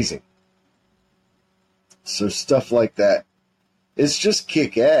amazing. So stuff like that, it's just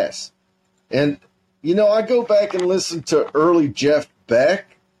kick-ass. And, you know, I go back and listen to early Jeff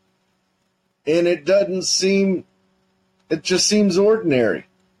Beck, and it just seems ordinary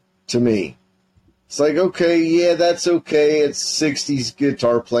to me. It's like, okay, yeah, that's okay. It's 60s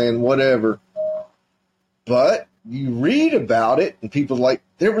guitar playing, whatever. But you read about it, and people are like,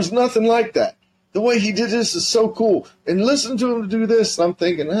 there was nothing like that. The way he did this is so cool. And listen to him do this. And I'm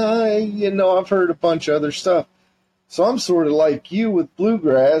thinking, I've heard a bunch of other stuff. So I'm sort of like you with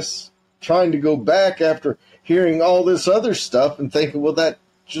bluegrass, trying to go back after hearing all this other stuff and thinking, well, that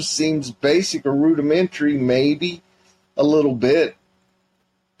just seems basic or rudimentary, maybe a little bit.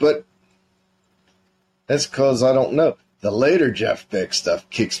 But that's because I don't know. The later Jeff Beck stuff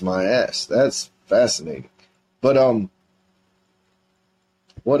kicks my ass. That's fascinating. But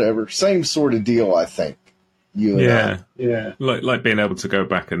whatever. Same sort of deal, I think. Yeah. Like being able to go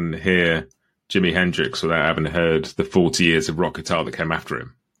back and hear Jimi Hendrix without having heard the 40 years of rock guitar that came after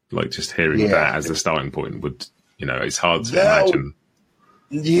him. Like just hearing that as a starting point would, it's hard to imagine.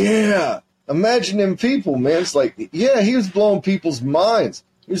 Yeah. Imagine them people, man. It's like, he was blowing people's minds.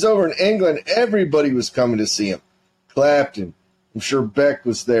 He was over in England. Everybody was coming to see him. Clapton. I'm sure Beck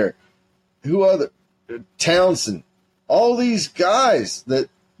was there. Who other? Townsend. All these guys that,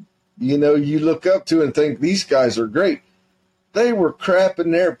 you look up to and think these guys are great. They were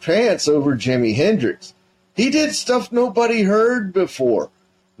crapping their pants over Jimi Hendrix. He did stuff nobody heard before.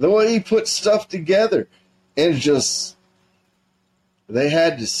 The way he put stuff together. And just, they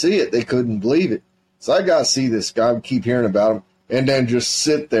had to see it. They couldn't believe it. So I got to see this guy, keep hearing about him, and then just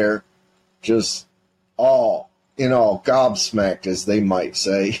sit there, just gobsmacked, as they might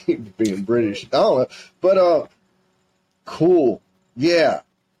say, being British. I don't know. But, cool. Yeah.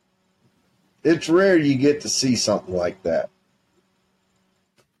 It's rare you get to see something like that.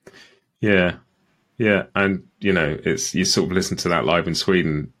 Yeah. Yeah. And, it's, you sort of listen to that Live in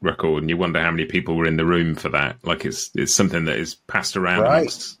Sweden record and you wonder how many people were in the room for that. Like it's something that is passed around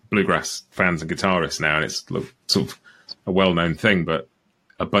amongst bluegrass fans and guitarists now. And it's sort of a well-known thing, but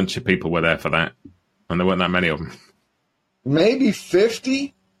a bunch of people were there for that. And there weren't that many of them. Maybe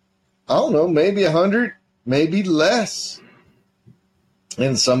 50. I don't know. Maybe 100. Maybe less.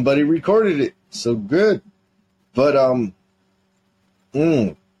 And somebody recorded it. So good. But,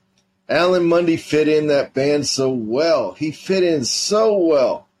 Alan Munde fit in that band so well. He fit in so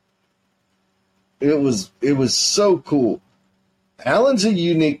well. It was so cool. Alan's a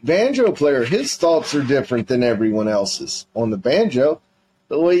unique banjo player. His thoughts are different than everyone else's on the banjo.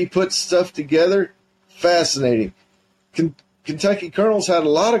 The way he puts stuff together, fascinating. Kentucky Colonel's had a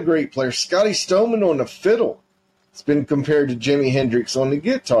lot of great players. Scotty Stoneman on the fiddle. It's been compared to Jimi Hendrix on the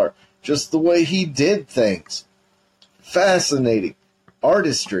guitar. Just the way he did things. Fascinating.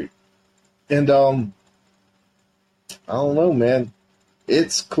 Artistry. And, I don't know, man.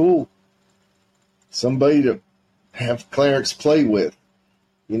 It's cool. Somebody to have Clarence play with.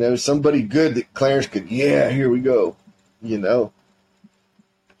 Somebody good that Clarence could, here we go. I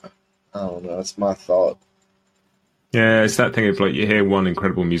don't know. That's my thought. Yeah, it's that thing of like you hear one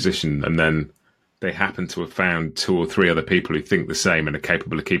incredible musician and then they happen to have found two or three other people who think the same and are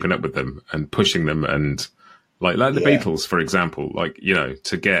capable of keeping up with them and pushing them. And like the Beatles, for example,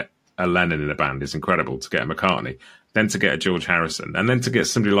 to get a Lennon in a band is incredible, to get a McCartney, then to get a George Harrison, and then to get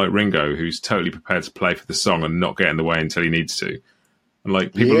somebody like Ringo who's totally prepared to play for the song and not get in the way until he needs to. And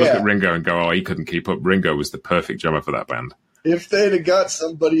like people look at Ringo and go, oh, he couldn't keep up. Ringo was the perfect drummer for that band. If they'd have got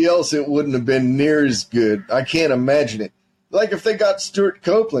somebody else, it wouldn't have been near as good. I can't imagine it. Like if they got Stuart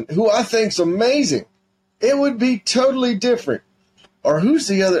Copeland, who I think's amazing, it would be totally different. Or who's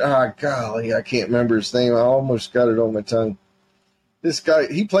the other? Ah, golly, I can't remember his name. I almost got it on my tongue. This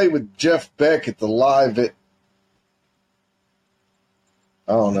guy, he played with Jeff Beck at the live at,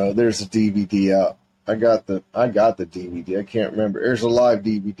 I don't know, there's a DVD out. I got the DVD. I can't remember. There's a live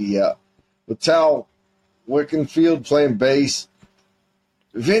DVD out. With Tal Wickenfield playing bass.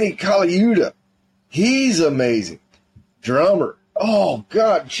 Vinny Colaiuta, he's amazing. Drummer. Oh,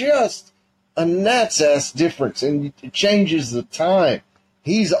 God, just a gnat's ass difference, and it changes the time.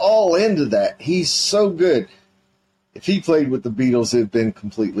 He's all into that. He's so good. If he played with the Beatles, it'd been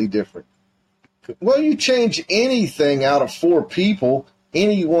completely different. Well, you change anything out of four people,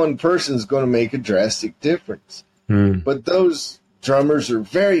 any one person's going to make a drastic difference. But those drummers are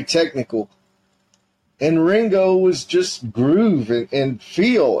very technical. And Ringo was just groove and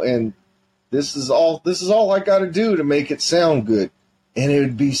feel, and this is all I got to do to make it sound good. And it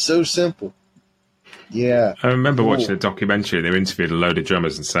would be so simple. Yeah. I remember watching a documentary. They were interviewing a load of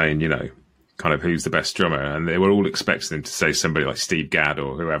drummers and saying, you know, kind of who's the best drummer. And they were all expecting him to say somebody like Steve Gadd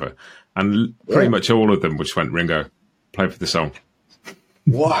or whoever. And pretty much all of them just went, Ringo, play for the song.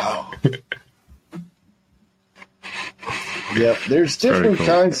 Wow. Yep. There's different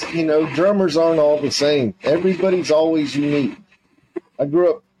kinds, you know, drummers aren't all the same. Everybody's always unique.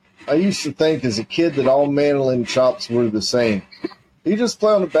 I used to think as a kid that all mandolin chops were the same. You just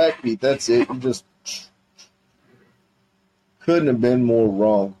play on the backbeat. That's it. You just couldn't have been more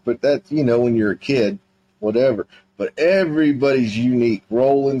wrong. But that, you know, when you're a kid, whatever. But everybody's unique.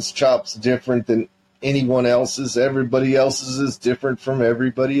 Roland's chop's different than anyone else's. Everybody else's is different from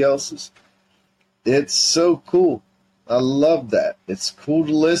everybody else's. It's so cool. I love that. It's cool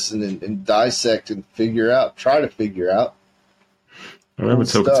to listen and dissect and try to figure out. I remember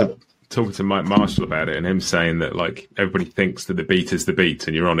talking to Mike Marshall about it, and him saying that like everybody thinks that the beat is the beat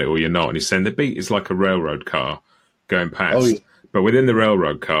and you're on it or you're not. And he's saying the beat is like a railroad car going past. Oh, yeah. But within the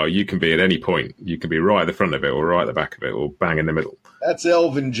railroad car, you can be at any point. You can be right at the front of it or right at the back of it or bang in the middle. That's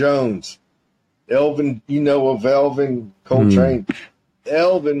Elvin Jones. Elvin, you know of Elvin Coltrane.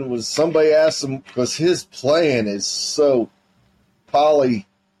 Elvin was, somebody asked him, because his playing is so poly,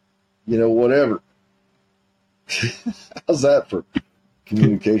 you know, whatever. How's that for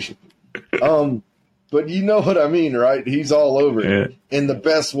communication? But you know what I mean, right? He's all over it in the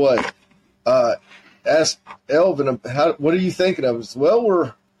best way. Ask Elvin, what are you thinking of? Said, well,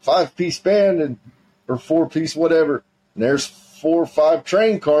 we're 5-piece band or 4-piece, whatever. And there's 4 or 5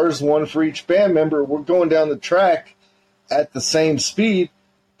 train cars, one for each band member. We're going down the track at the same speed,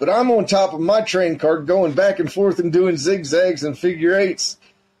 but I'm on top of my train car going back and forth and doing zigzags and figure eights,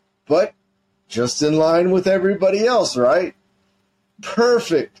 but just in line with everybody else, right?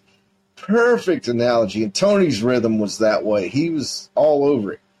 Perfect analogy. And Tony's rhythm was that way. He was all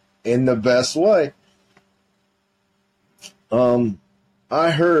over it in the best way.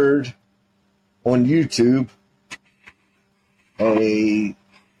 I heard on YouTube a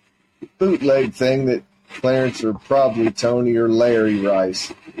bootleg thing that Clarence or probably Tony or Larry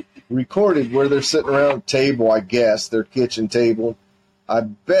Rice recorded where they're sitting around a table, I guess, their kitchen table. I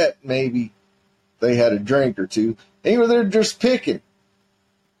bet maybe they had a drink or two. And they're just picking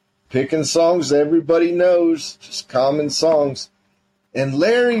songs everybody knows, just common songs. And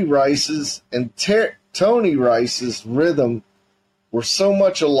Larry Rice's and Tony Rice's rhythm were so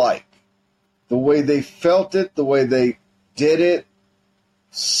much alike. The way they felt it, the way they did it,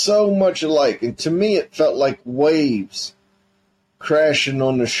 so much alike. And to me, it felt like waves crashing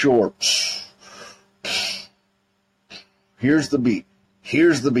on the shore. Here's the beat.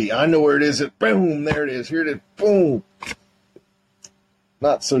 I know where it is. Boom, there it is. Here it is. Boom.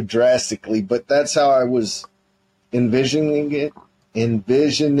 Not so drastically, but that's how I was envisioning it.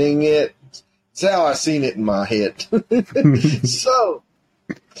 It's how I seen it in my head. So,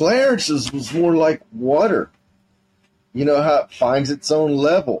 Clarence's was more like water. You know how it finds its own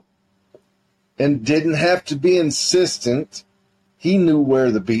level and didn't have to be insistent. He knew where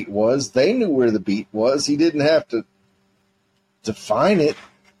the beat was. They knew where the beat was. He didn't have to define it.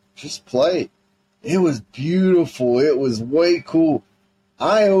 Just play. It was beautiful. It was way cool.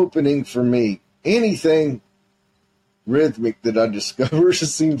 Eye-opening for me. Anything rhythmic that I discover, it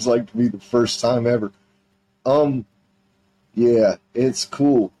seems like to be the first time ever. Yeah, it's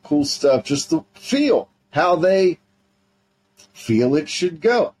cool. Cool stuff. Just the feel. How they feel it should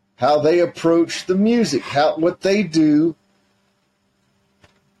go. how they approach the music, what they do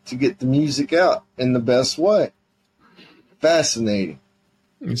to get the music out in the best way. Fascinating.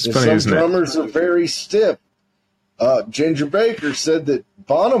 It's and funny, some isn't it? drummers are very stiff. Ginger Baker said that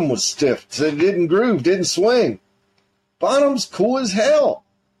Bonham was stiff, said it didn't groove, didn't swing. Bonham's cool as hell.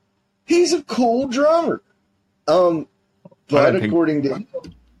 He's a cool drummer. But according to him,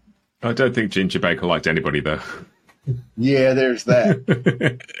 I don't think Ginger Baker liked anybody, though. Yeah, there's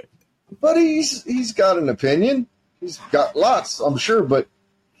that. But he's got an opinion. He's got lots, I'm sure, but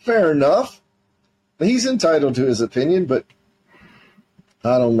fair enough. He's entitled to his opinion, but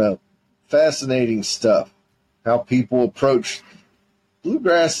I don't know. Fascinating stuff. How people approach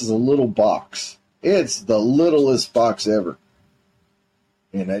bluegrass is a little box. It's the littlest box ever.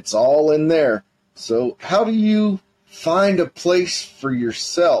 And it's all in there. So how do you find a place for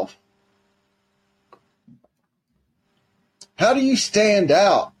yourself? How do you stand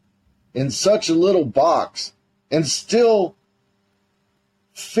out in such a little box and still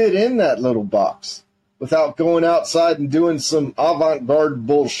fit in that little box without going outside and doing some avant-garde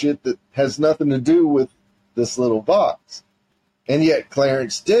bullshit that has nothing to do with this little box? And yet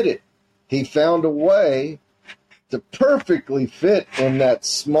Clarence did it. He found a way to perfectly fit in that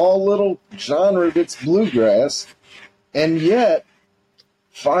small little genre that's bluegrass, and yet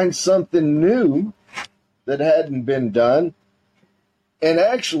find something new that hadn't been done and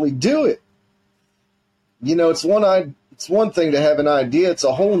actually do it. You know, it's one thing to have an idea. It's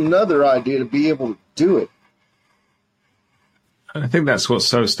a whole nother idea to be able to do it. I think that's what's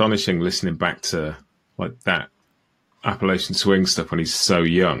so astonishing, listening back to like that Appalachian swing stuff when he's so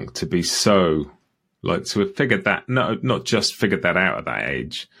young, to be so, like, to have figured that, not just figured that out at that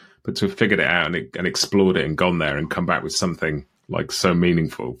age, but to have figured it out and explored it and gone there and come back with something like so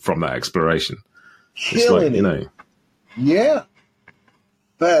meaningful from that exploration. Killing it. Yeah.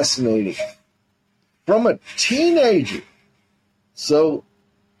 Fascinating. From a teenager. So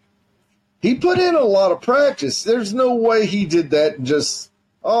he put in a lot of practice. There's no way he did that and just,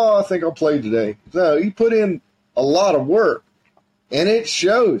 I think I'll play today. No, he put in a lot of work, and it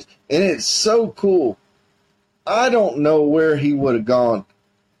shows, and it's so cool. I don't know where he would have gone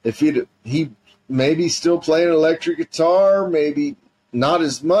if he maybe still playing electric guitar, maybe not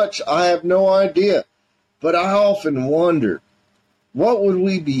as much. I have no idea, but I often wonder, what would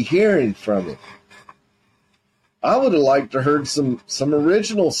we be hearing from him? I would have liked to heard some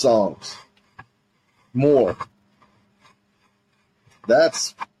original songs more.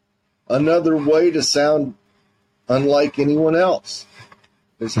 That's another way to sound unlike anyone else.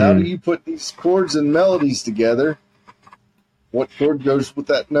 Is how do you put these chords and melodies together? What chord goes with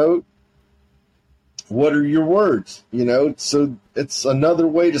that note? What are your words? You know, so it's another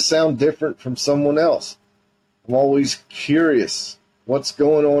way to sound different from someone else. I'm always curious what's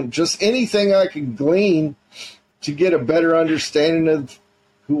going on. Just anything I can glean to get a better understanding of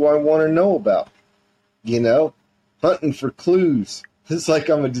who I want to know about. You know, hunting for clues. It's like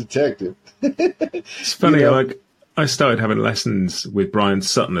I'm a detective. It's funny, you know? Like, I started having lessons with Brian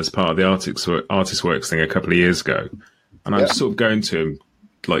Sutton as part of the Artist Works thing a couple of years ago. And I'm sort of going to him,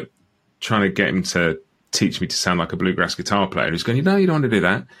 like, trying to get him to teach me to sound like a bluegrass guitar player. And he's going, you don't want to do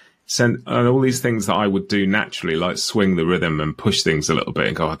that. And all these things that I would do naturally, like swing the rhythm and push things a little bit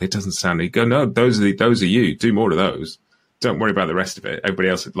and go, it doesn't sound. You go, no, those are you. Do more of those. Don't worry about the rest of it. Everybody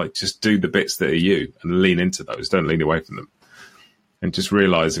else, like, just do the bits that are you and lean into those. Don't lean away from them. And just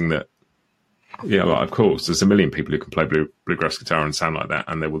realizing that, yeah, like, of course, there's a million people who can play bluegrass guitar and sound like that,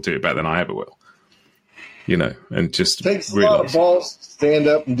 and they will do it better than I ever will. You know, and just it takes a lot of balls to stand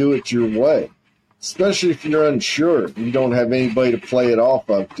up and do it your way, especially if you're unsure. You don't have anybody to play it off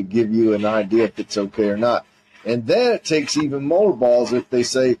of to give you an idea if it's okay or not. And then it takes even more balls if they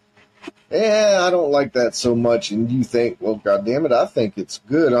say, I don't like that so much, and you think, well, goddamn it, I think it's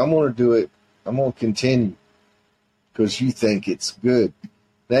good. I'm going to do it. I'm going to continue because you think it's good.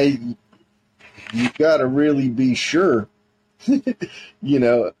 Now, you got to really be sure. You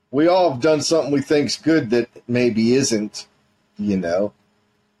know, we all have done something we think's good that maybe isn't, you know.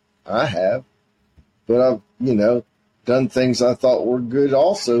 I have. But I've, you know, done things I thought were good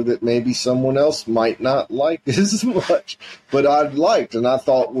also that maybe someone else might not like as much, but I liked and I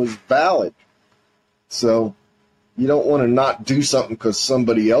thought was valid. So you don't want to not do something because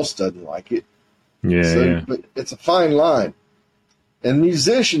somebody else doesn't like it. Yeah. But it's a fine line. And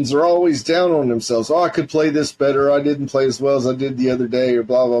musicians are always down on themselves. I could play this better. I didn't play as well as I did the other day, or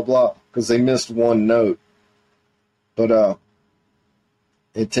blah, blah, blah, because they missed one note. But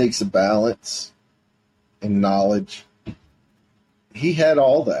it takes a balance and knowledge. He had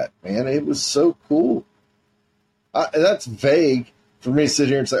all that, man. It was so cool. That's vague, for me to sit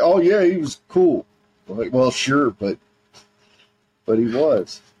here and say, oh, yeah, he was cool. Like, well, sure, but he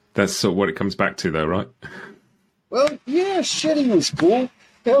was. That's sort of what it comes back to, though, right? Well, yeah, shit, he was cool.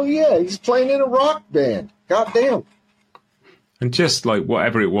 Hell yeah, he's playing in a rock band. Goddamn. And just like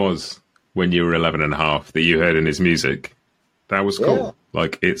whatever it was when you were 11 and a half that you heard in his music, that was cool. Yeah.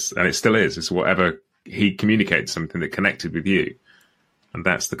 Like it still is. It's whatever he communicated, something that connected with you. And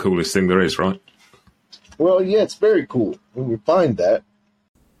that's the coolest thing there is, right? Well, yeah, it's very cool when you find that.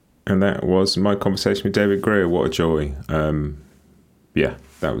 And that was my conversation with David Grier. What a joy. Yeah,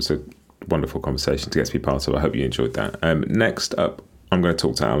 that was a wonderful conversation to get to be part of. I hope you enjoyed that. Next up, I'm going to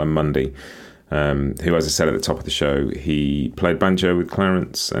talk to Alan Munde, who, as I said at the top of the show, he played banjo with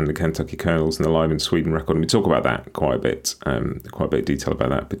Clarence and the Kentucky Colonels and the Live in Sweden record. And we talk about that quite a bit of detail about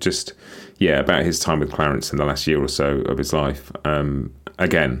that. But just, yeah, about his time with Clarence in the last year or so of his life.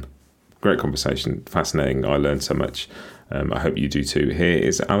 Again, great conversation, fascinating. I learned so much. I hope you do too. Here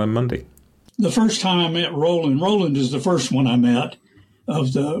is Alan Munde. The first time I met Roland is the first one I met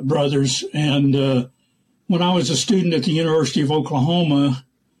of the brothers. And when I was a student at the University of Oklahoma,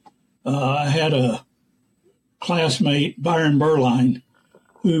 I had a classmate, Byron Berline,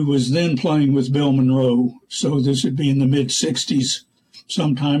 who was then playing with Bill Monroe. So this would be in the mid-'60s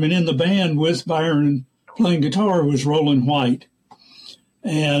sometime. And in the band with Byron playing guitar was Roland White.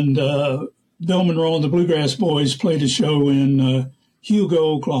 And Bill Monroe and the Bluegrass Boys played a show in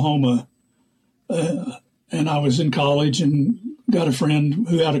Hugo, Oklahoma. And I was in college and got a friend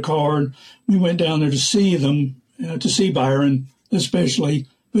who had a car. And we went down there to see them, to see Byron especially,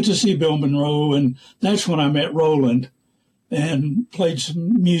 but to see Bill Monroe. And that's when I met Roland and played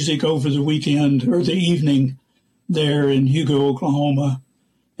some music over the weekend or the evening there in Hugo, Oklahoma.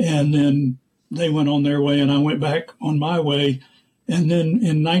 And then they went on their way and I went back on my way. And then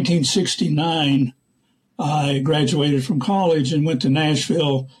in 1969, I graduated from college and went to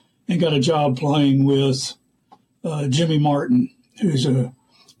Nashville and got a job playing with Jimmy Martin, who's a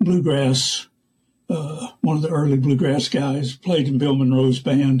bluegrass, one of the early bluegrass guys, played in Bill Monroe's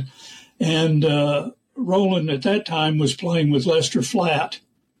band. And Roland at that time was playing with Lester Flatt.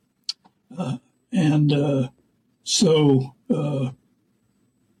 So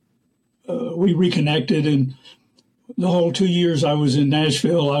we reconnected, and the whole 2 years I was in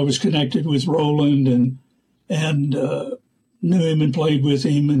Nashville, I was connected with Roland and knew him and played with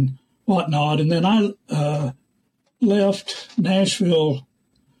him and whatnot. And then I left Nashville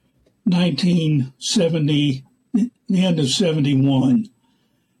 1970, the end of 71,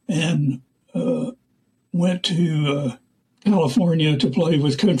 and went to California to play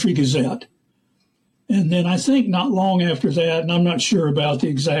with Country Gazette. And then I think not long after that, and I'm not sure about the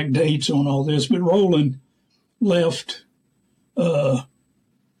exact dates on all this, but Roland left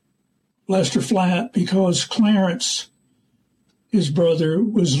Lester Flatt because Clarence, his brother,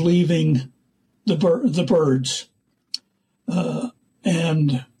 was leaving the Byrds.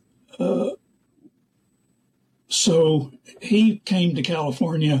 So he came to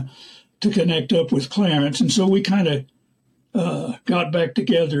California to connect up with Clarence. And so we kind of got back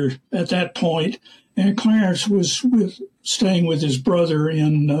together at that point. And Clarence was staying with his brother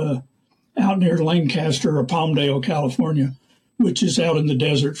in out near Lancaster or Palmdale, California, which is out in the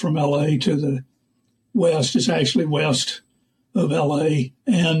desert from L.A. to the west. It's actually west of L.A.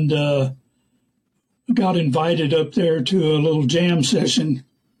 And got invited up there to a little jam session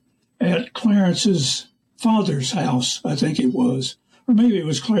at Clarence's father's house, I think it was. Or maybe it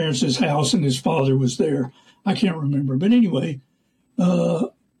was Clarence's house and his father was there. I can't remember. But anyway, I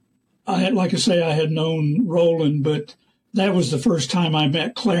had known Roland, but that was the first time I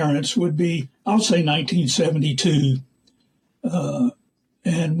met Clarence, would be, I'll say 1972.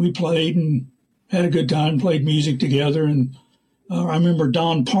 And we played and had a good time, played music together. And I remember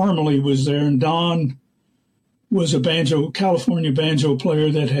Don Parmalee was there, and Don was a California banjo player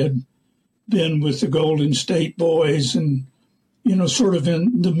that had been with the Golden State Boys and, you know, sort of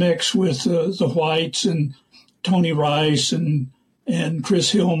in the mix with the Whites and Tony Rice and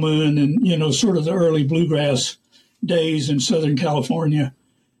Chris Hillman and, you know, sort of the early bluegrass days in Southern California.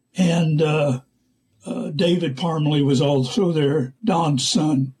 And David Parmalee was also there, Don's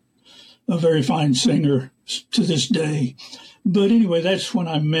son, a very fine singer to this day. But anyway, that's when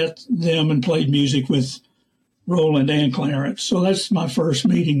I met them and played music with Roland and Clarence. So that's my first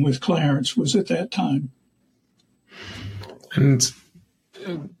meeting with Clarence, was at that time. And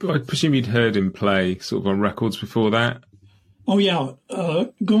I presume you'd heard him play sort of on records before that? Oh, yeah.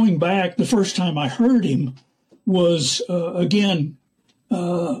 Going back, the first time I heard him was, again,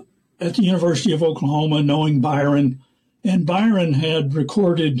 at the University of Oklahoma, knowing Byron. And Byron had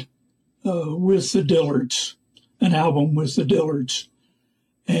recorded with the Dillards, an album with the Dillards.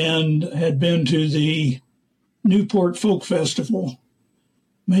 and had been to the Newport Folk Festival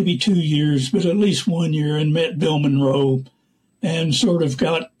maybe 2 years, but at least 1 year, and met Bill Monroe and sort of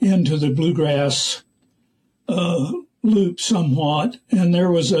got into the bluegrass loop somewhat. And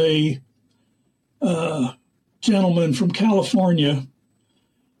there was a gentleman from California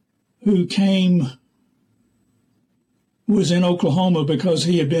who was in Oklahoma because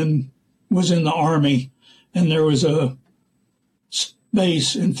he was in the Army, and there was a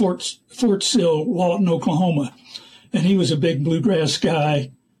base in Fort Sill, Lawton, Oklahoma. And he was a big bluegrass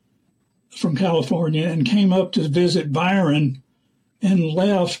guy from California and came up to visit Byron and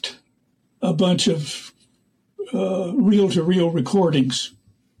left a bunch of reel-to-reel recordings,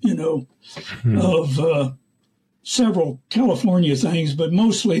 of several California things, but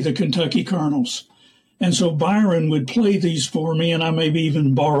mostly the Kentucky Colonels. And so Byron would play these for me, and I maybe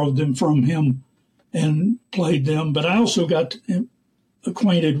even borrowed them from him and played them. But I also got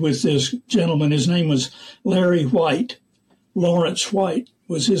acquainted with this gentleman. His name was Larry White. Lawrence White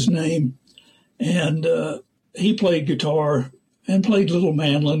was his name. And he played guitar and played Little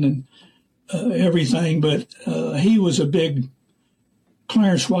Manlin and everything. But he was a big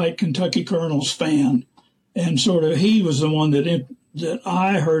Clarence White Kentucky Colonels fan. And sort of he was the one that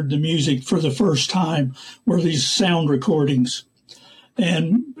I heard the music for the first time, were these sound recordings.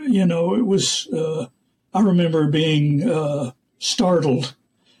 And, it was, I remember being startled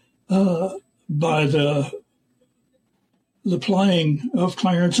by the playing of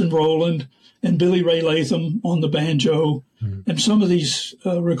Clarence and Roland and Billy Ray Latham on the banjo. Mm. And some of these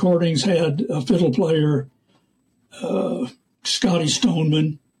recordings had a fiddle player, Scotty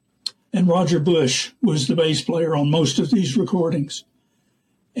Stoneman, and Roger Bush was the bass player on most of these recordings.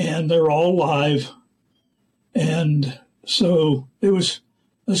 And they're all live. And so it was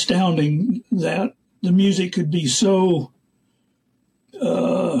astounding that the music could be so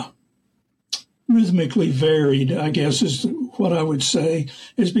rhythmically varied, I guess is what I would say,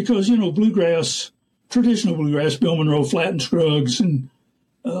 is because, bluegrass, traditional bluegrass, Bill Monroe, Flatt and Scruggs, and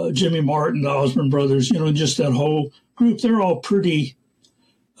Jimmy Martin, the Osborne Brothers, just that whole group, they're all pretty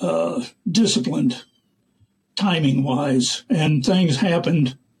disciplined timing-wise, and things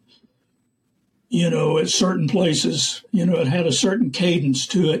happened, at certain places. It had a certain cadence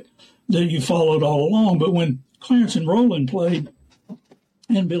to it that you followed all along. But when Clarence and Roland played,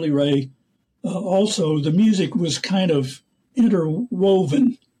 and Billy Ray also, the music was kind of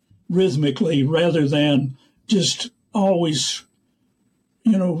interwoven rhythmically rather than just always,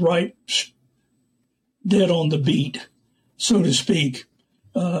 right dead on the beat, so to speak.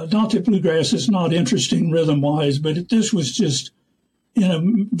 Not that bluegrass is not interesting rhythm-wise, but this was just in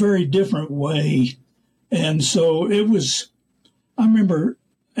a very different way. And so it was, I remember,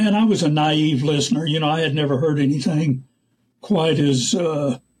 and I was a naive listener. I had never heard anything quite as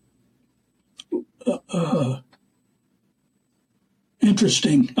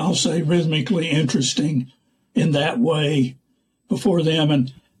interesting, I'll say, rhythmically interesting in that way before them.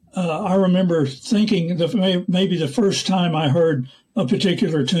 And I remember thinking that maybe the first time I heard a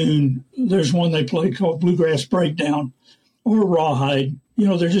particular tune, there's one they played called Bluegrass Breakdown or Rawhide.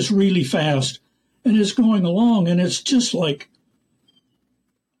 They're just really fast. And it's going along, and it's just like,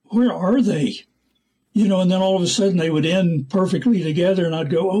 where are they? And then all of a sudden they would end perfectly together, and I'd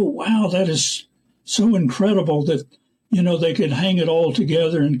go, oh, wow, that is so incredible that, they could hang it all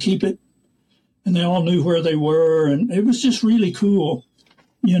together and keep it, and they all knew where they were, and it was just really cool,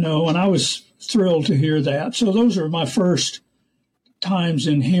 and I was thrilled to hear that. So those are my first times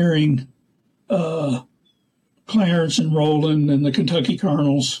in hearing Clarence and Roland and the Kentucky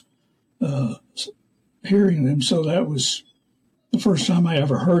Colonels, hearing them. So that was the first time I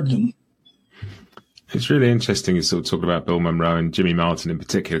ever heard them. It's really interesting you sort of talk about Bill Monroe and Jimmy Martin in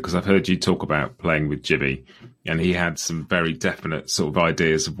particular, because I've heard you talk about playing with Jimmy, and he had some very definite sort of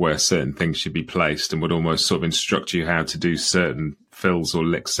ideas of where certain things should be placed and would almost sort of instruct you how to do certain fills or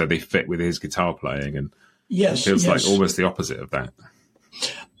licks so they fit with his guitar playing. And yes, it feels like almost the opposite of that.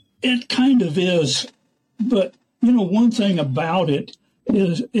 It kind of is. But, one thing about it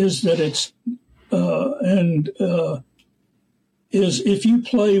is that it's, is if you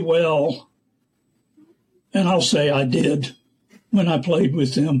play well, and I'll say I did when I played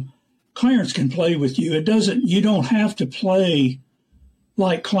with them, Clarence can play with you. You don't have to play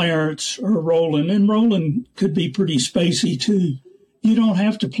like Clarence or Roland, and Roland could be pretty spacey too. You don't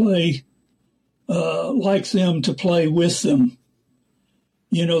have to play like them to play with them.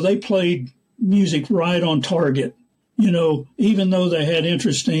 They played music right on target, even though they had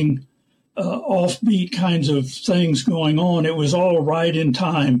interesting offbeat kinds of things going on, it was all right in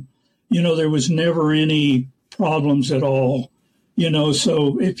time. There was never any problems at all.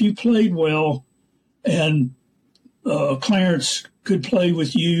 So if you played well and Clarence could play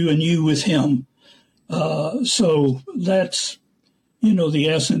with you and you with him, so that's, the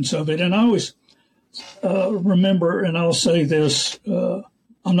essence of it. And I always remember, and I'll say this,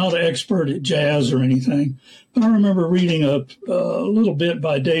 I'm not an expert at jazz or anything, but I remember reading a little bit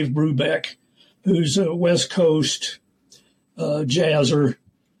by Dave Brubeck, who's a West Coast jazzer,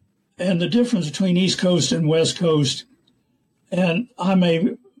 and the difference between East Coast and West Coast, and I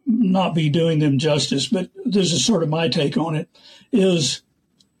may not be doing them justice, but this is sort of my take on it, is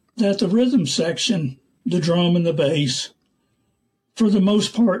that the rhythm section, the drum and the bass, for the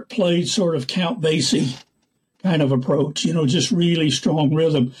most part played sort of Count Basie kind of approach, just really strong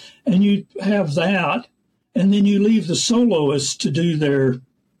rhythm. And you have that, and then you leave the soloists to do their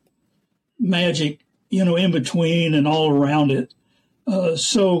magic, in between and all around it.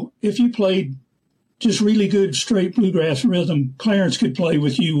 So if you played just really good straight bluegrass rhythm, Clarence could play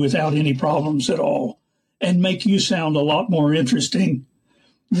with you without any problems at all and make you sound a lot more interesting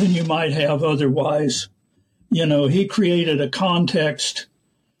than you might have otherwise. He created a context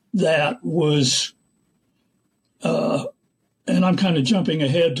that was, and I'm kind of jumping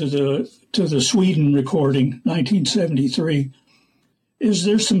ahead to the Sweden recording, 1973, is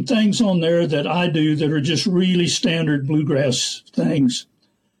there's some things on there that I do that are just really standard bluegrass things,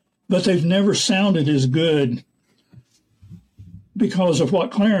 but they've never sounded as good because of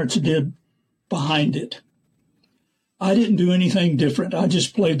what Clarence did behind it. I didn't do anything different. I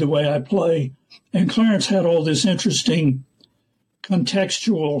just played the way I play. And Clarence had all this interesting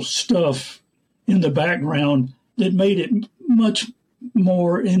contextual stuff in the background that made it much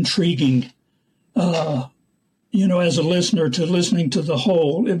more intriguing. As a listener to listening to the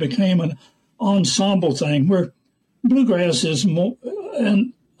whole, it became an ensemble thing where bluegrass is more,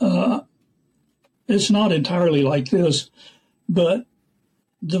 and it's not entirely like this, but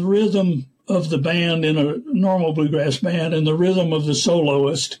the rhythm of the band in a normal bluegrass band and the rhythm of the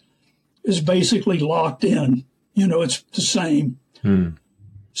soloist is basically locked in. It's the same.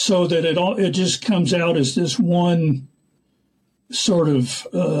 So that it just comes out as this one sort of,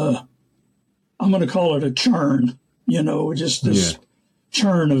 I'm going to call it a churn, just this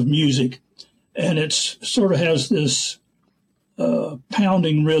churn of music. And it's sort of has this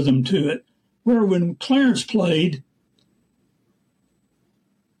pounding rhythm to it. Where when Clarence played,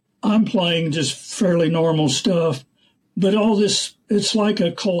 I'm playing just fairly normal stuff, but all this, it's like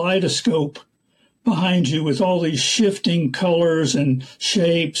a kaleidoscope behind you with all these shifting colors and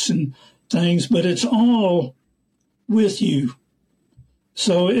shapes and things, but it's all with you.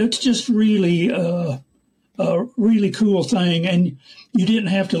 So it's just really a really cool thing. And you didn't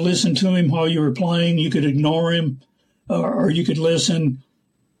have to listen to him while you were playing. You could ignore him or you could listen.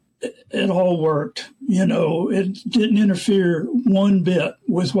 It all worked. It didn't interfere one bit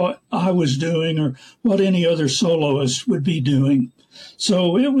with what I was doing or what any other soloist would be doing.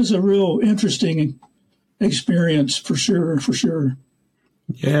 So it was a real interesting experience for sure.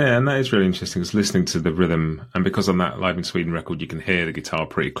 Yeah, and that is really interesting. It's listening to the rhythm, and because on that Live in Sweden record, you can hear the guitar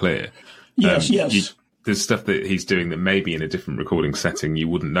pretty clear. Yes. There's stuff that he's doing that maybe in a different recording setting you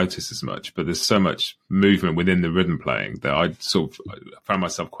wouldn't notice as much, but there's so much movement within the rhythm playing that I sort of found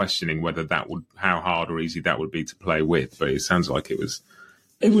myself questioning whether how hard or easy that would be to play with. But it sounds like it was.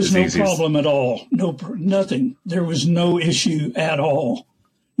 It was no problem at all. Nothing. There was no issue at all.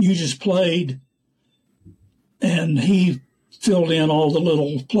 You just played, and he filled in all the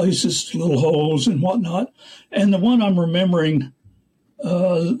little places, little holes and whatnot. And the one I'm remembering,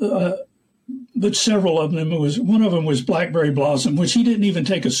 but several of them, one of them was Blackberry Blossom, which he didn't even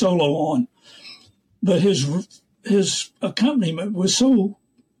take a solo on. But his accompaniment was so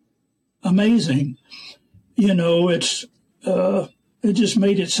amazing. It just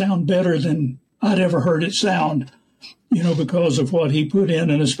made it sound better than I'd ever heard it sound, because of what he put in,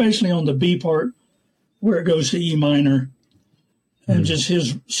 and especially on the B part where it goes to E minor, and just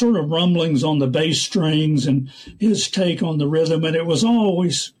his sort of rumblings on the bass strings and his take on the rhythm. And it was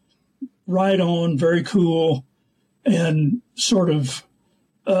always right on, very cool, and sort of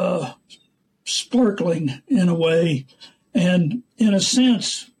sparkling in a way. And in a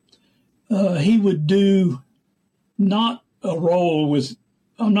sense, he would do not a roll with,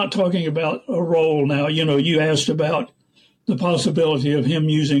 I'm not talking about a roll now. You asked about the possibility of him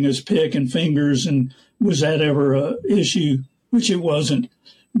using his pick and fingers, and was that ever an issue, which it wasn't.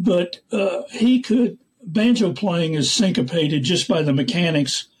 But banjo playing is syncopated just by the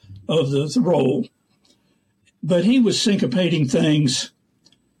mechanics of the roll. But he was syncopating things,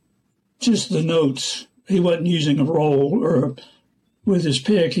 just the notes. He wasn't using a roll or with his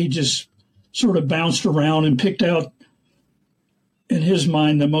pick. He just sort of bounced around and picked out in his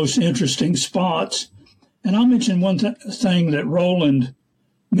mind, the most interesting spots. And I'll mention one thing that Roland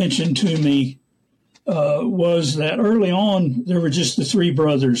mentioned to me was that early on, there were just the three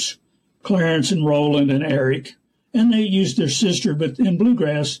brothers, Clarence and Roland and Eric, and they used their sister, but in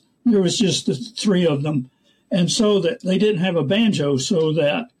bluegrass, there was just the three of them. And so that they didn't have a banjo, so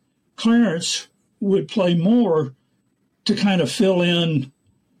that Clarence would play more to kind of fill in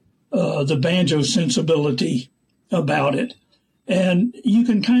the banjo sensibility about it. And you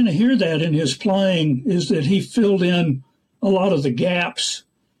can kind of hear that in his playing, is that he filled in a lot of the gaps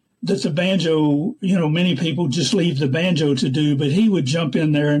that the banjo, many people just leave the banjo to do, but he would jump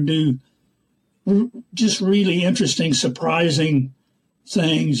in there and do just really interesting, surprising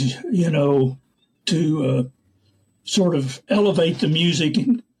things, to sort of elevate the music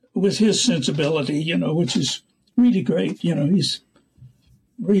with his sensibility, which is really great. He's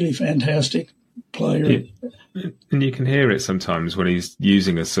really fantastic player. Yeah. And you can hear it sometimes when he's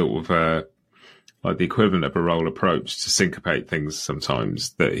using a sort of like the equivalent of a roll approach to syncopate things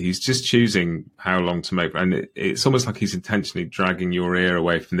sometimes, that he's just choosing how long to make. And it's almost like he's intentionally dragging your ear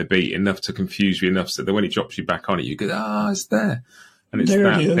away from the beat enough to confuse you enough so that when he drops you back on it, you go, it's there. And it's there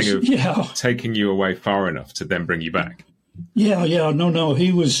that thing of taking you away far enough to then bring you back. Yeah. No,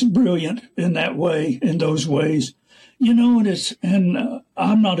 he was brilliant in that way, in those ways. And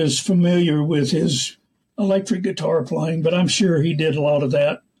I'm not as familiar with his electric guitar playing, but I'm sure he did a lot of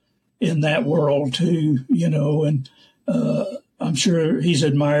that in that world too, and I'm sure he's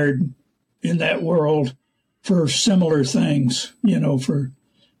admired in that world for similar things, for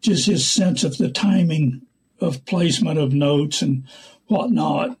just his sense of the timing of placement of notes and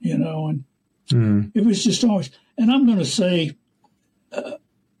whatnot, and it was just always, and I'm going to say,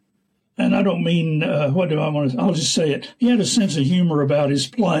 and I don't mean, what do I want to, I'll just say it. He had a sense of humor about his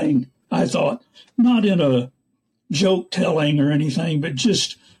playing, I thought, not in a joke telling or anything, but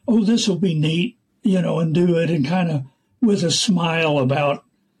just, this will be neat, and do it, and kind of with a smile about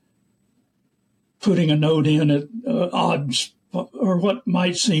putting a note in at odd, or what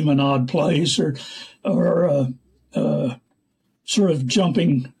might seem an odd place, or sort of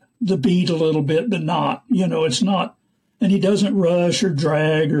jumping the beat a little bit, but not, it's not, and he doesn't rush or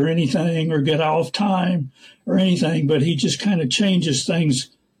drag or anything or get off time or anything, but he just kind of changes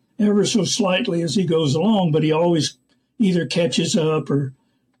things ever so slightly as he goes along, but he always either catches up or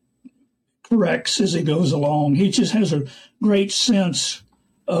corrects as he goes along. He just has a great sense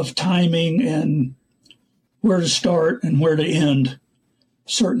of timing and where to start and where to end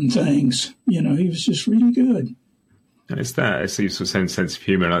certain things. He was just really good. And it's sort of sense of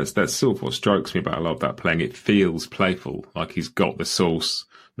humour. And that's sort of what strikes me about a lot of that playing. It feels playful, like he's got the source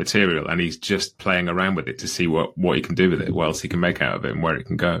material and he's just playing around with it to see what he can do with it, what else he can make out of it and where it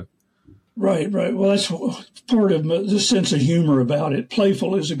can go. Right. Well, that's part of the sense of humor about it.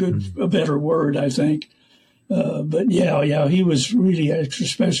 Playful is a better word, I think. But yeah, he was really extra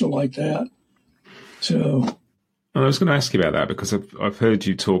special like that. So, and I was going to ask you about that because I've heard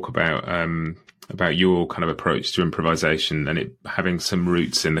you talk about your kind of approach to improvisation and it having some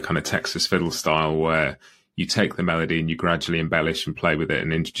roots in the kind of Texas fiddle style where you take the melody and you gradually embellish and play with it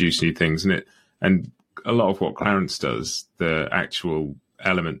and introduce new things in it. And a lot of what Clarence does, the actual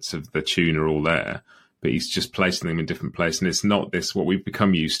elements of the tune are all there, but he's just placing them in different places. And it's not this, what we've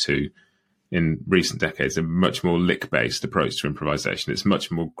become used to in recent decades, a much more lick-based approach to improvisation. It's much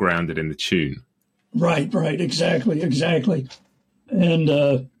more grounded in the tune. Right. Exactly.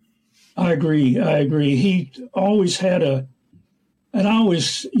 And I agree. He always had and I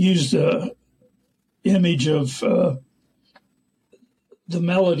always use the image of the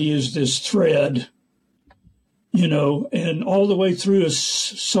melody as this thread, and all the way through his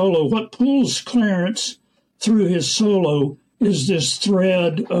solo, what pulls Clarence through his solo is this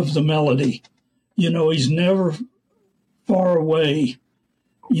thread of the melody. He's never far away,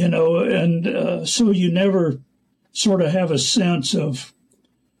 and so you never sort of have a sense of,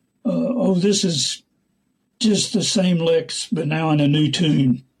 this is just the same licks, but now in a new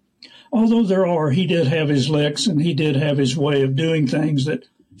tune. Although he did have his licks and he did have his way of doing things that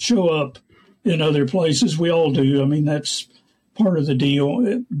show up in other places. We all do. I mean, that's part of the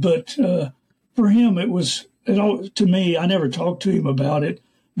deal. But for him, to me, I never talked to him about it,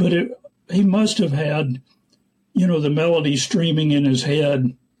 but he must have had, the melody streaming in his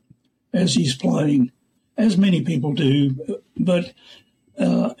head as he's playing, as many people do. But,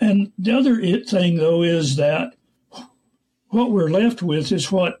 and the other thing, though, is that what we're left with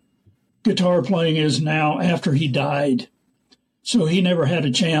is what guitar playing is now after he died. So he never had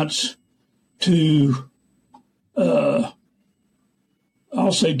a chance to, I'll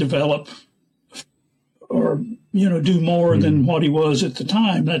say, develop or do more than what he was at the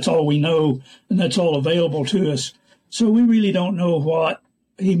time. That's all we know, and that's all available to us. So we really don't know what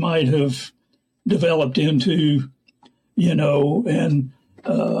he might have developed into, and,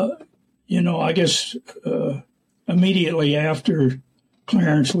 I guess immediately after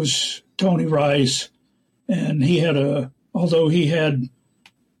Clarence was Tony Rice, and although he had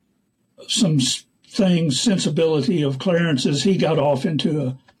some sensibility of Clarence's, he got off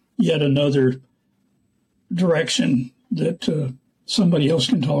into yet another direction that somebody else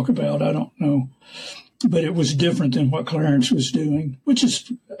can talk about. I don't know. But it was different than what Clarence was doing, which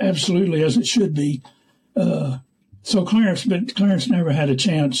is absolutely as it should be. So Clarence never had a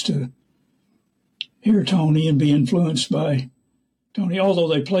chance to hear Tony and be influenced by Tony, although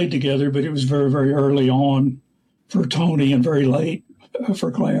they played together, but it was very, very early on for Tony and very late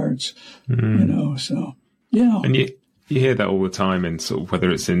for Clarence, so, yeah. And you hear that all the time in sort of, whether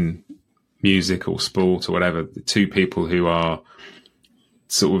it's in music or sport or whatever, the two people who are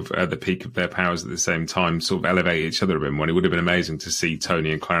sort of at the peak of their powers at the same time sort of elevate each other a bit more. And it would have been amazing to see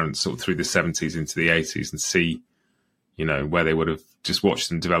Tony and Clarence sort of through the 70s into the 80s and see, where they would have just watched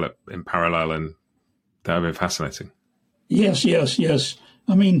them develop in parallel, and that would have been fascinating. Yes.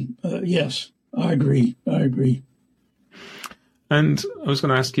 I mean, yes, I agree. And I was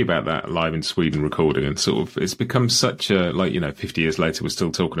going to ask you about that Live in Sweden recording, and sort of it's become such a, 50 years later, we're still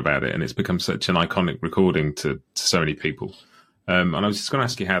talking about it, and it's become such an iconic recording to so many people. And I was just going to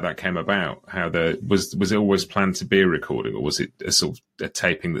ask you how that came about. How was it always planned to be a recording, or was it a sort of a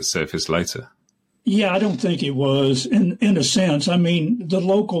taping that surfaced later? Yeah, I don't think it was in a sense. I mean, the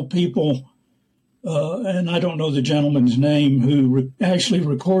local people, and I don't know the gentleman's name who actually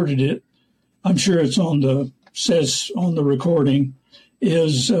recorded it. I'm sure it's says on the recording,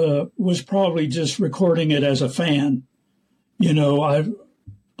 was probably just recording it as a fan.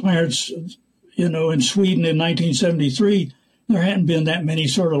 Clarence, in Sweden in 1973, there hadn't been that many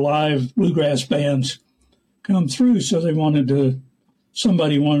sort of live bluegrass bands come through, so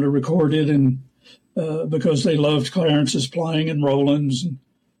somebody wanted to record it, and because they loved Clarence's playing and Roland's,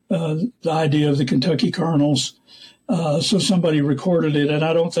 and the idea of the Kentucky Colonels. So somebody recorded it, and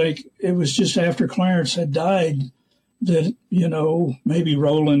I don't think it was just after Clarence had died that, maybe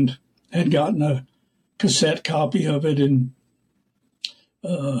Roland had gotten a cassette copy of it and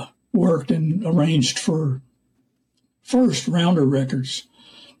worked and arranged for first Rounder Records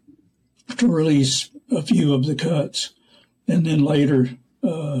to release a few of the cuts. And then later,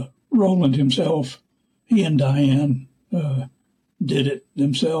 Roland himself, he and Diane did it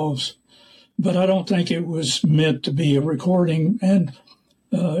themselves. But I don't think it was meant to be a recording. And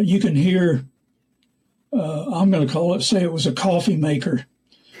you can hear, I'm going to say it was a coffee maker.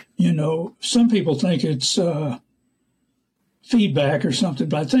 Some people think it's feedback or something,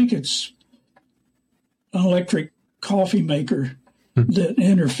 but I think it's an electric coffee maker that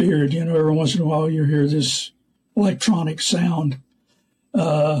interfered. Every once in a while you hear this electronic sound.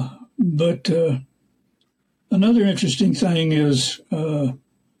 But another interesting thing is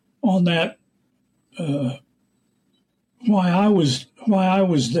on that, why I was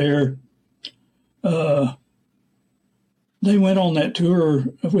there. They went on that tour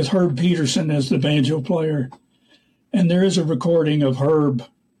with Herb Peterson as the banjo player, and there is a recording of Herb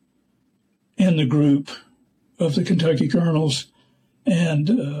in the group of the Kentucky Colonels, and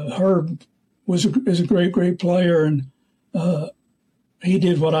Herb is a great player, and he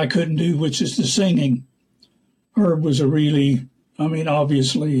did what I couldn't do, which is the singing. Herb was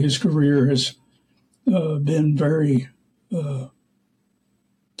obviously his career has been very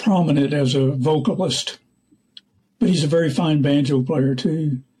prominent as a vocalist, but he's a very fine banjo player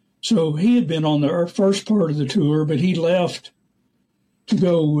too. So he had been on the first part of the tour, but he left to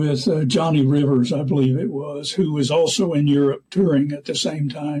go with Johnny Rivers, I believe it was, who was also in Europe touring at the same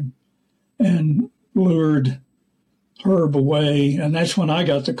time, and lured Herb away. And that's when I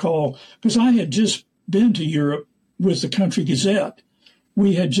got the call, because I had just been to Europe with the Country Gazette.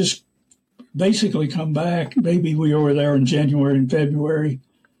 We had just basically come back. Maybe we were there in January and February,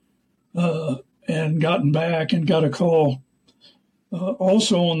 and gotten back and got a call.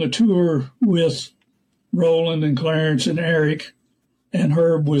 Also on the tour with Roland and Clarence and Eric and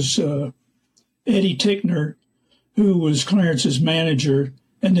Herb was Eddie Tickner, who was Clarence's manager,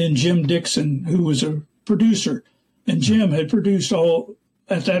 and then Jim Dixon, who was a producer. And Jim had produced all,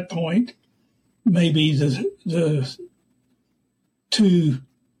 at that point, maybe the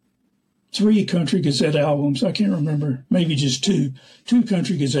three Country Gazette albums. I can't remember, maybe just two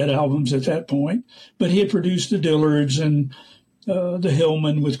Country Gazette albums at that point. But he had produced the Dillards and the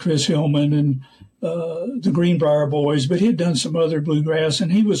Hillman with Chris Hillman and the Greenbrier Boys, but he had done some other bluegrass.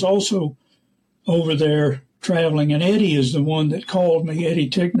 And he was also over there traveling. And Eddie is the one that called me. Eddie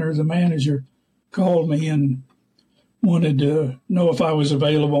Tickner, the manager, called me and wanted to know if I was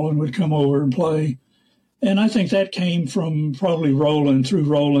available and would come over and play. And I think that came from probably Roland, through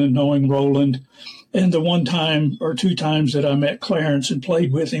Roland, knowing Roland. And the one time or two times that I met Clarence and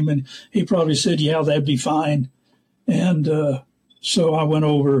played with him, and he probably said, yeah, that'd be fine. And so I went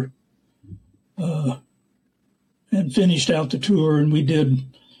over and finished out the tour, and we did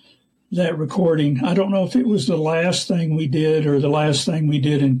that recording. I don't know if it was the last thing we did or the last thing we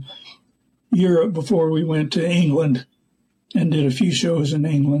did in Europe before we went to England and did a few shows in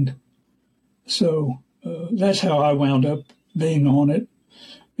England. So that's how I wound up being on it.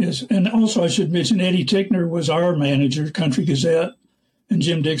 And also I should mention Eddie Tickner was our manager, Country Gazette, and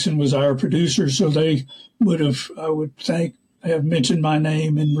Jim Dixon was our producer. So they would have, I would think, have mentioned my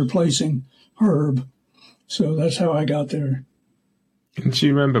name in replacing Herb. So that's how I got there. Do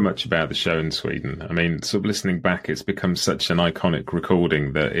you remember much about the show in Sweden? I mean, sort of listening back, it's become such an iconic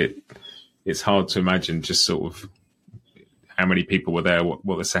recording that it's hard to imagine just sort of how many people were there,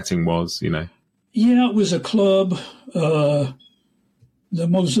 what the setting was, you know. Yeah, it was a club, the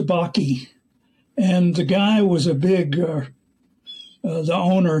Mosebaki, and the guy was a big, the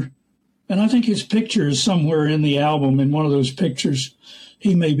owner, and I think his picture is somewhere in the album. In one of those pictures,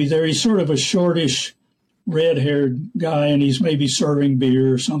 he may be there. He's sort of a shortish, red-haired guy, and he's maybe serving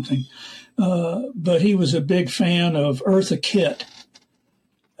beer or something. But he was a big fan of Eartha Kitt,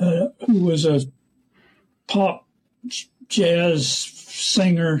 who was a pop jazz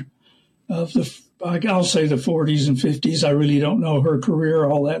singer of I'll say the 40s and 50s. I really don't know her career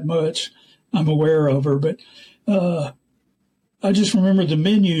all that much. I'm aware of her, but I just remember the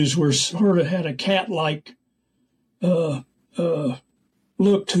menus were sort of had a cat-like look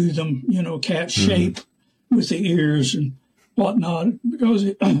to them, you know, cat shape with the ears and whatnot. Because,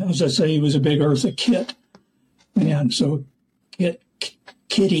 as I say, he was a big Eartha Kitt, and so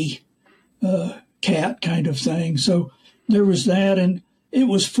kitty, cat kind of thing. So there was that, and it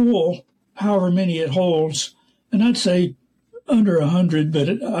was full, however many it holds, and I'd say under 100,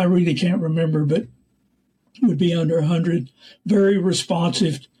 but I really can't remember, but it would be under 100. Very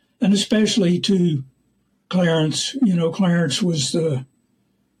responsive, and especially to Clarence. You know, Clarence was the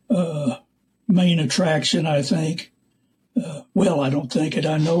main attraction, I think. Well, I don't think it.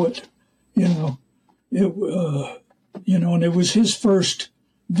 I know it. You know, and it was his first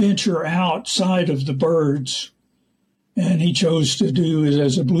venture outside of the Byrds, and he chose to do it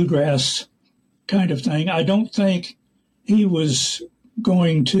as a bluegrass kind of thing. I don't think he was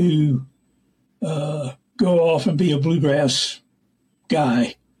going to go off and be a bluegrass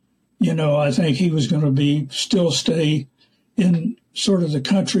guy. You know, I think he was going to still stay in sort of the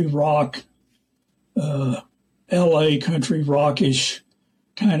country rock, L.A. country rockish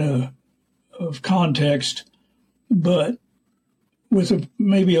kind of context, but with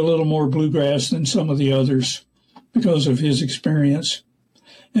maybe a little more bluegrass than some of the others because of his experience.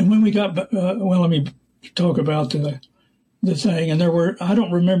 And when we got, let me talk about the thing. And I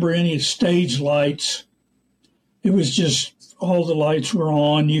don't remember any stage lights. It was just all the lights were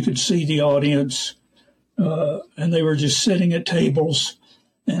on. You could see the audience, and they were just sitting at tables.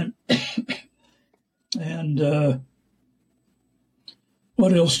 And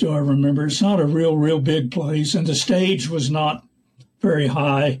what else do I remember? It's not a real big place, and the stage was not very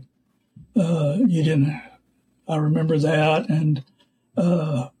high. I remember that, and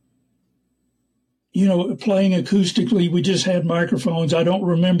playing acoustically, we just had microphones. I don't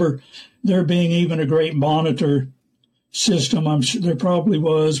remember there being even a great monitor system. I'm sure there probably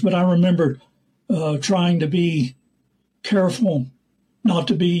was, but I remember trying to be careful not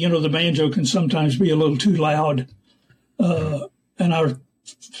to be, the banjo can sometimes be a little too loud. And I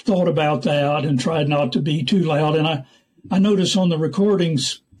thought about that and tried not to be too loud. And I noticed on the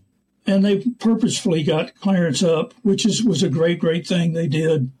recordings, and they purposefully got Clarence up, which was a great thing they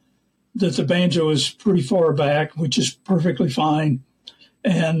did, that the banjo is pretty far back, which is perfectly fine.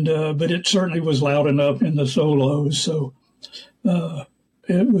 And but it certainly was loud enough in the solos. So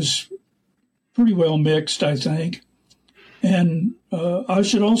it was pretty well mixed, I think. And I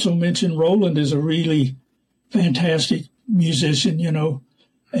should also mention Roland is a really fantastic musician,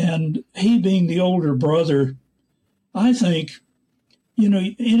 and he being the older brother, I think,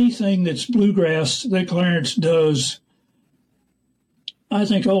 anything that's bluegrass that Clarence does, I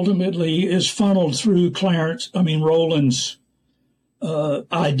think ultimately is funneled through Roland's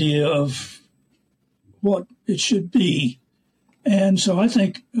idea of what it should be. And so I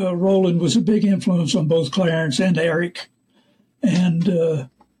think Roland was a big influence on both Clarence and Eric, and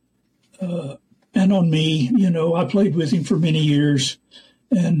on me. I played with him for many years,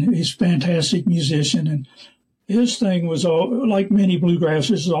 and he's a fantastic musician. And his thing was, like many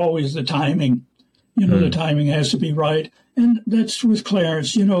bluegrassers, is always the timing. The timing has to be right. And that's with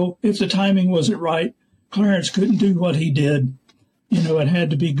Clarence. If the timing wasn't right, Clarence couldn't do what he did. It had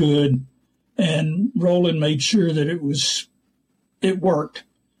to be good. And Roland made sure that it worked.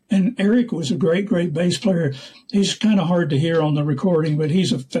 And Eric was a great, great bass player. He's kind of hard to hear on the recording, but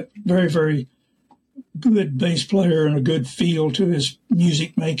he's a very, very good bass player and a good feel to his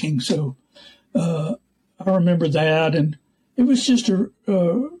music making. So I remember that. And it was just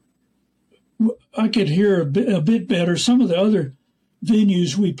I could hear a bit better. Some of the other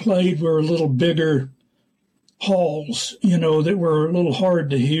venues we played were a little bigger halls, that were a little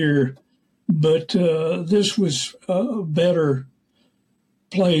hard to hear. But this was a better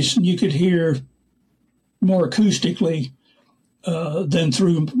place, and you could hear more acoustically than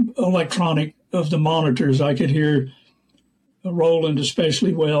through electronic of the monitors. I could hear Roland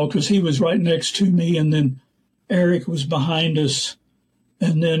especially well because he was right next to me, and then Eric was behind us,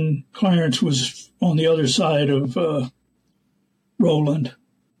 and then Clarence was on the other side of Roland.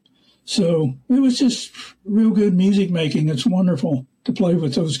 So it was just real good music making. It's wonderful to play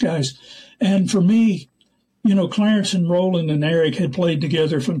with those guys. And for me, Clarence and Roland and Eric had played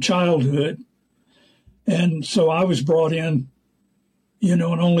together from childhood. And so I was brought in, and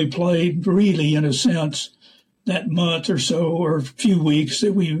only played really, in a sense, that month or so, or a few weeks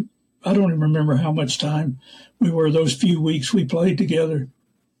that I don't even remember how much time we were, those few weeks we played together.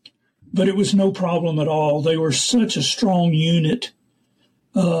 But it was no problem at all. They were such a strong unit.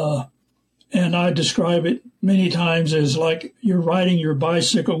 And I describe it many times as like you're riding your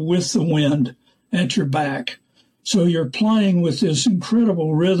bicycle with the wind at your back. So you're playing with this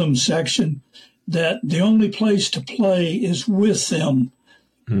incredible rhythm section that the only place to play is with them.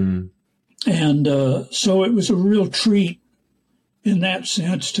 Mm. And so it was a real treat in that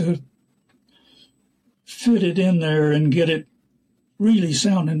sense to fit it in there and get it really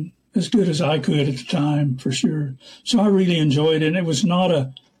sounding as good as I could at the time, for sure. So I really enjoyed it. And it was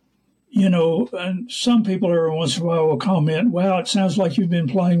not and some people every once in a while will comment, wow, it sounds like you've been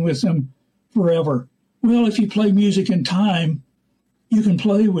playing with them forever. Well, if you play music in time, you can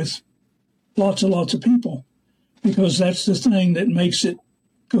play with lots and lots of people, because that's the thing that makes it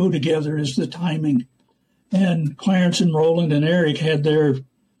go together, is the timing. And Clarence and Roland and Eric had their,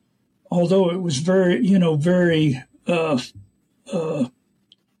 although it was very, it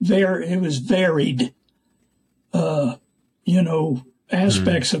was varied,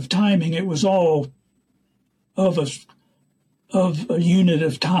 aspects of timing. It was all of a unit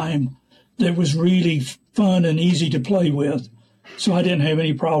of time that was really fun and easy to play with. So I didn't have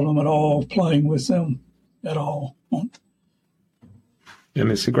any problem at all playing with them at all. And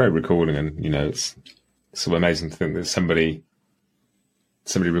it's a great recording, and it's so amazing to think that somebody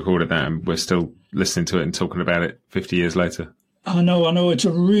recorded that and we're still listening to it and talking about it 50 years later. I know. It's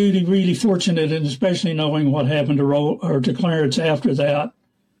a really, really fortunate, and especially knowing what happened to Clarence after that.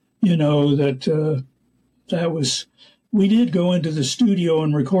 That was. We did go into the studio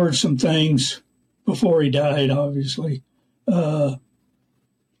and record some things before he died. Obviously, 4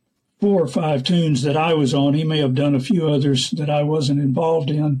 or 5 tunes that I was on. He may have done a few others that I wasn't involved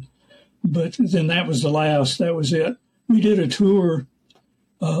in, but then that was the last. That was it. We did a tour.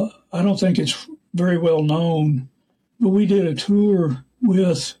 I don't think it's very well known, but we did a tour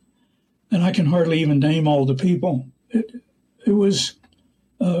with, and I can hardly even name all the people. It was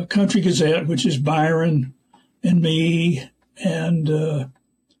Country Gazette, which is Byron and me and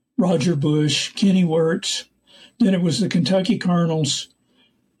Roger Bush, Kenny Wirtz. Then it was the Kentucky Colonels,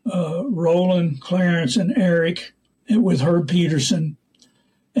 Roland, Clarence, and Eric, with Herb Peterson.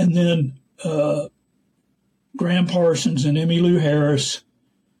 And then Graham Parsons and Emmylou Harris.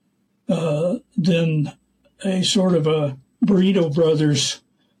 Then a sort of a Burrito Brothers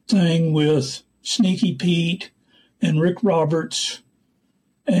thing with Sneaky Pete and Rick Roberts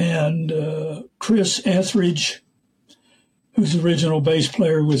and Chris Etheridge, who's the original bass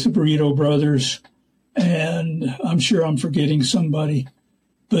player with the Burrito Brothers. And I'm sure I'm forgetting somebody.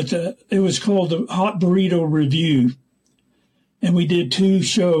 But it was called the Hot Burrito Review. And we did 2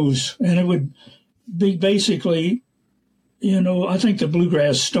 shows. And it would be basically, I think the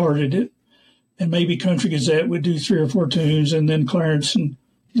Bluegrass started it. And maybe Country Gazette would do 3 or 4 tunes, and then Clarence and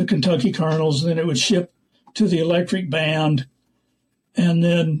the Kentucky Colonels. Then it would ship to the Electric Band. And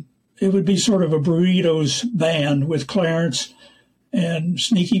then it would be sort of a Burritos band with Clarence and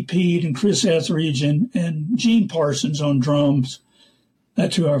Sneaky Pete and Chris Etheridge and Gene Parsons on drums.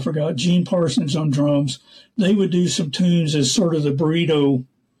 That's who I forgot, Gene Parsons on drums. They would do some tunes as sort of the Burrito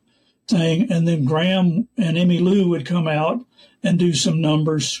thing. And then Graham and Emmylou would come out and do some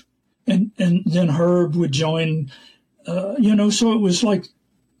numbers. And then Herb would join, so it was like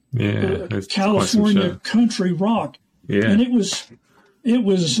California country rock. Yeah. And it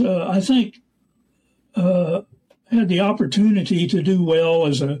was I think, had the opportunity to do well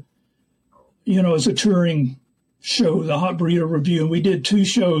as a touring show, the Hot Burrito Review. And we did 2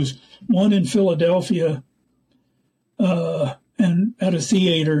 shows, one in Philadelphia and at a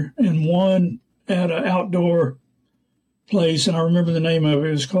theater, and one at an outdoor place. And I remember the name of it.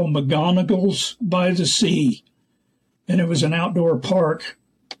 It was called McGonagall's by the Sea. And it was an outdoor park.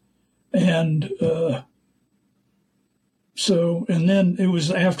 And and then it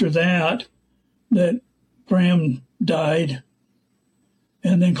was after that Graham died.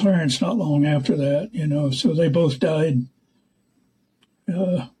 And then Clarence not long after that, so they both died.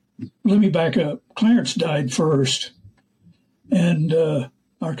 Let me back up. Clarence died first. And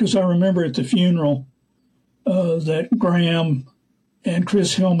because I remember at the funeral that Graham and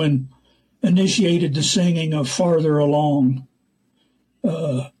Chris Hillman initiated the singing of Farther Along,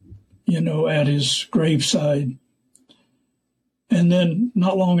 at his graveside. And then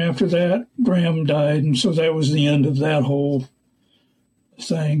not long after that, Graham died. And so that was the end of that whole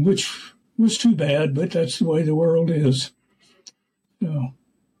thing, which was too bad, but that's the way the world is. So.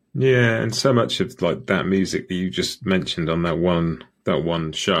 Yeah, and so much of like that music that you just mentioned on that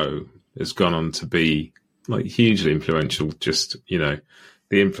one show has gone on to be like hugely influential. Just the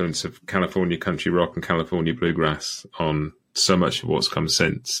influence of California country rock and California bluegrass on so much of what's come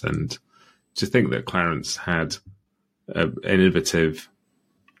since. And to think that Clarence had an innovative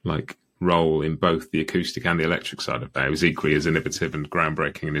role in both the acoustic and the electric side of that. He was equally as innovative and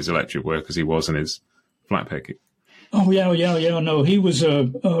groundbreaking in his electric work as he was in his flat picking. Oh, yeah. No, he was a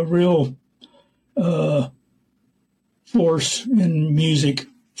real force in music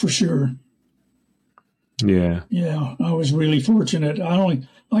for sure. Yeah. Yeah, I was really fortunate. I only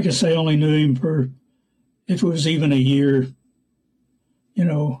knew him for, if it was even a year,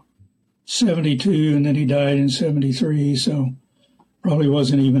 72, and then he died in 73, so probably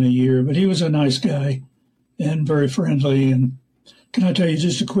wasn't even a year. But he was a nice guy and very friendly. And can I tell you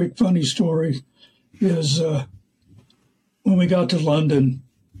just a quick funny story? Is when we got to London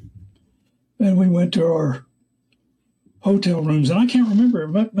and we went to our hotel rooms, and I can't remember,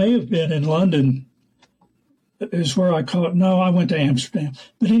 it may have been in London is where I went to Amsterdam.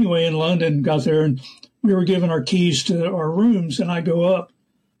 But anyway, in London, got there, and we were given our keys to our rooms, and I go up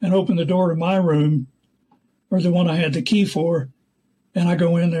and open the door to my room, or the one I had the key for, and I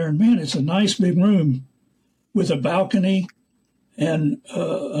go in there, and man, it's a nice big room with a balcony and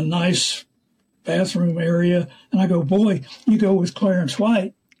a nice bathroom area. And I go, boy, you go with Clarence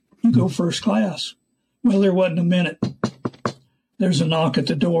White, you go first class. Well, there wasn't a minute. There's a knock at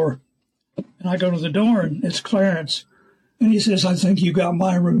the door. And I go to the door, and it's Clarence. And he says, I think you got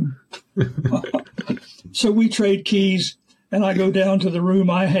my room. So we trade keys, and I go down to the room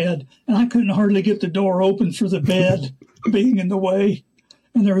I had, and I couldn't hardly get the door open for the bed being in the way.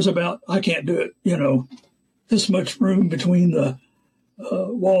 And there was about, I can't do it, this much room between the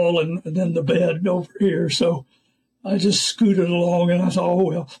wall and then the bed over here. So I just scooted along, and I thought, oh,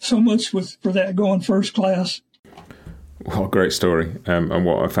 well, so much for that going first class. What a great story. And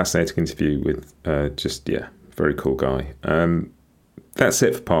what a fascinating interview with very cool guy. That's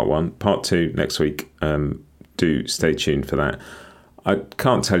it for part 1. Part 2 next week. Do stay tuned for that. I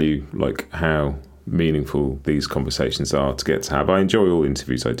can't tell you how meaningful these conversations are to get to have. I enjoy all the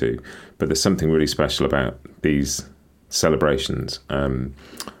interviews I do, but there's something really special about these celebrations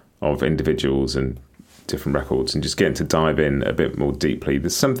of individuals and different records, and just getting to dive in a bit more deeply.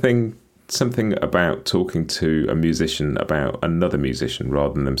 There's something about talking to a musician about another musician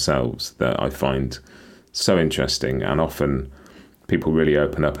rather than themselves that I find so interesting, and often people really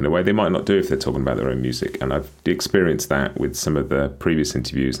open up in a way they might not do if they're talking about their own music. And I've experienced that with some of the previous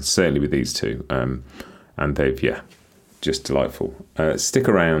interviews, and certainly with these two. And they've, just delightful. Stick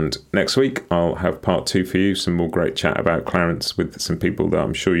around next week. I'll have part 2 for you, some more great chat about Clarence with some people that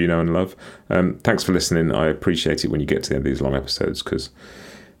I'm sure you know and love. Thanks for listening. I appreciate it when you get to the end of these long episodes, because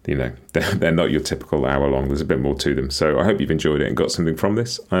they're not your typical hour long. There's a bit more to them. So I hope you've enjoyed it and got something from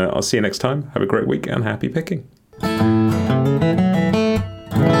this. I'll see you next time. Have a great week and happy picking.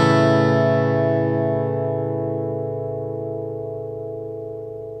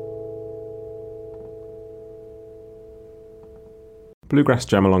 Bluegrass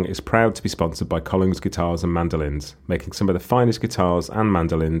Jamalong is proud to be sponsored by Collings Guitars and Mandolins, making some of the finest guitars and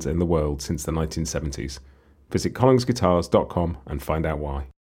mandolins in the world since the 1970s. Visit collingsguitars.com and find out why.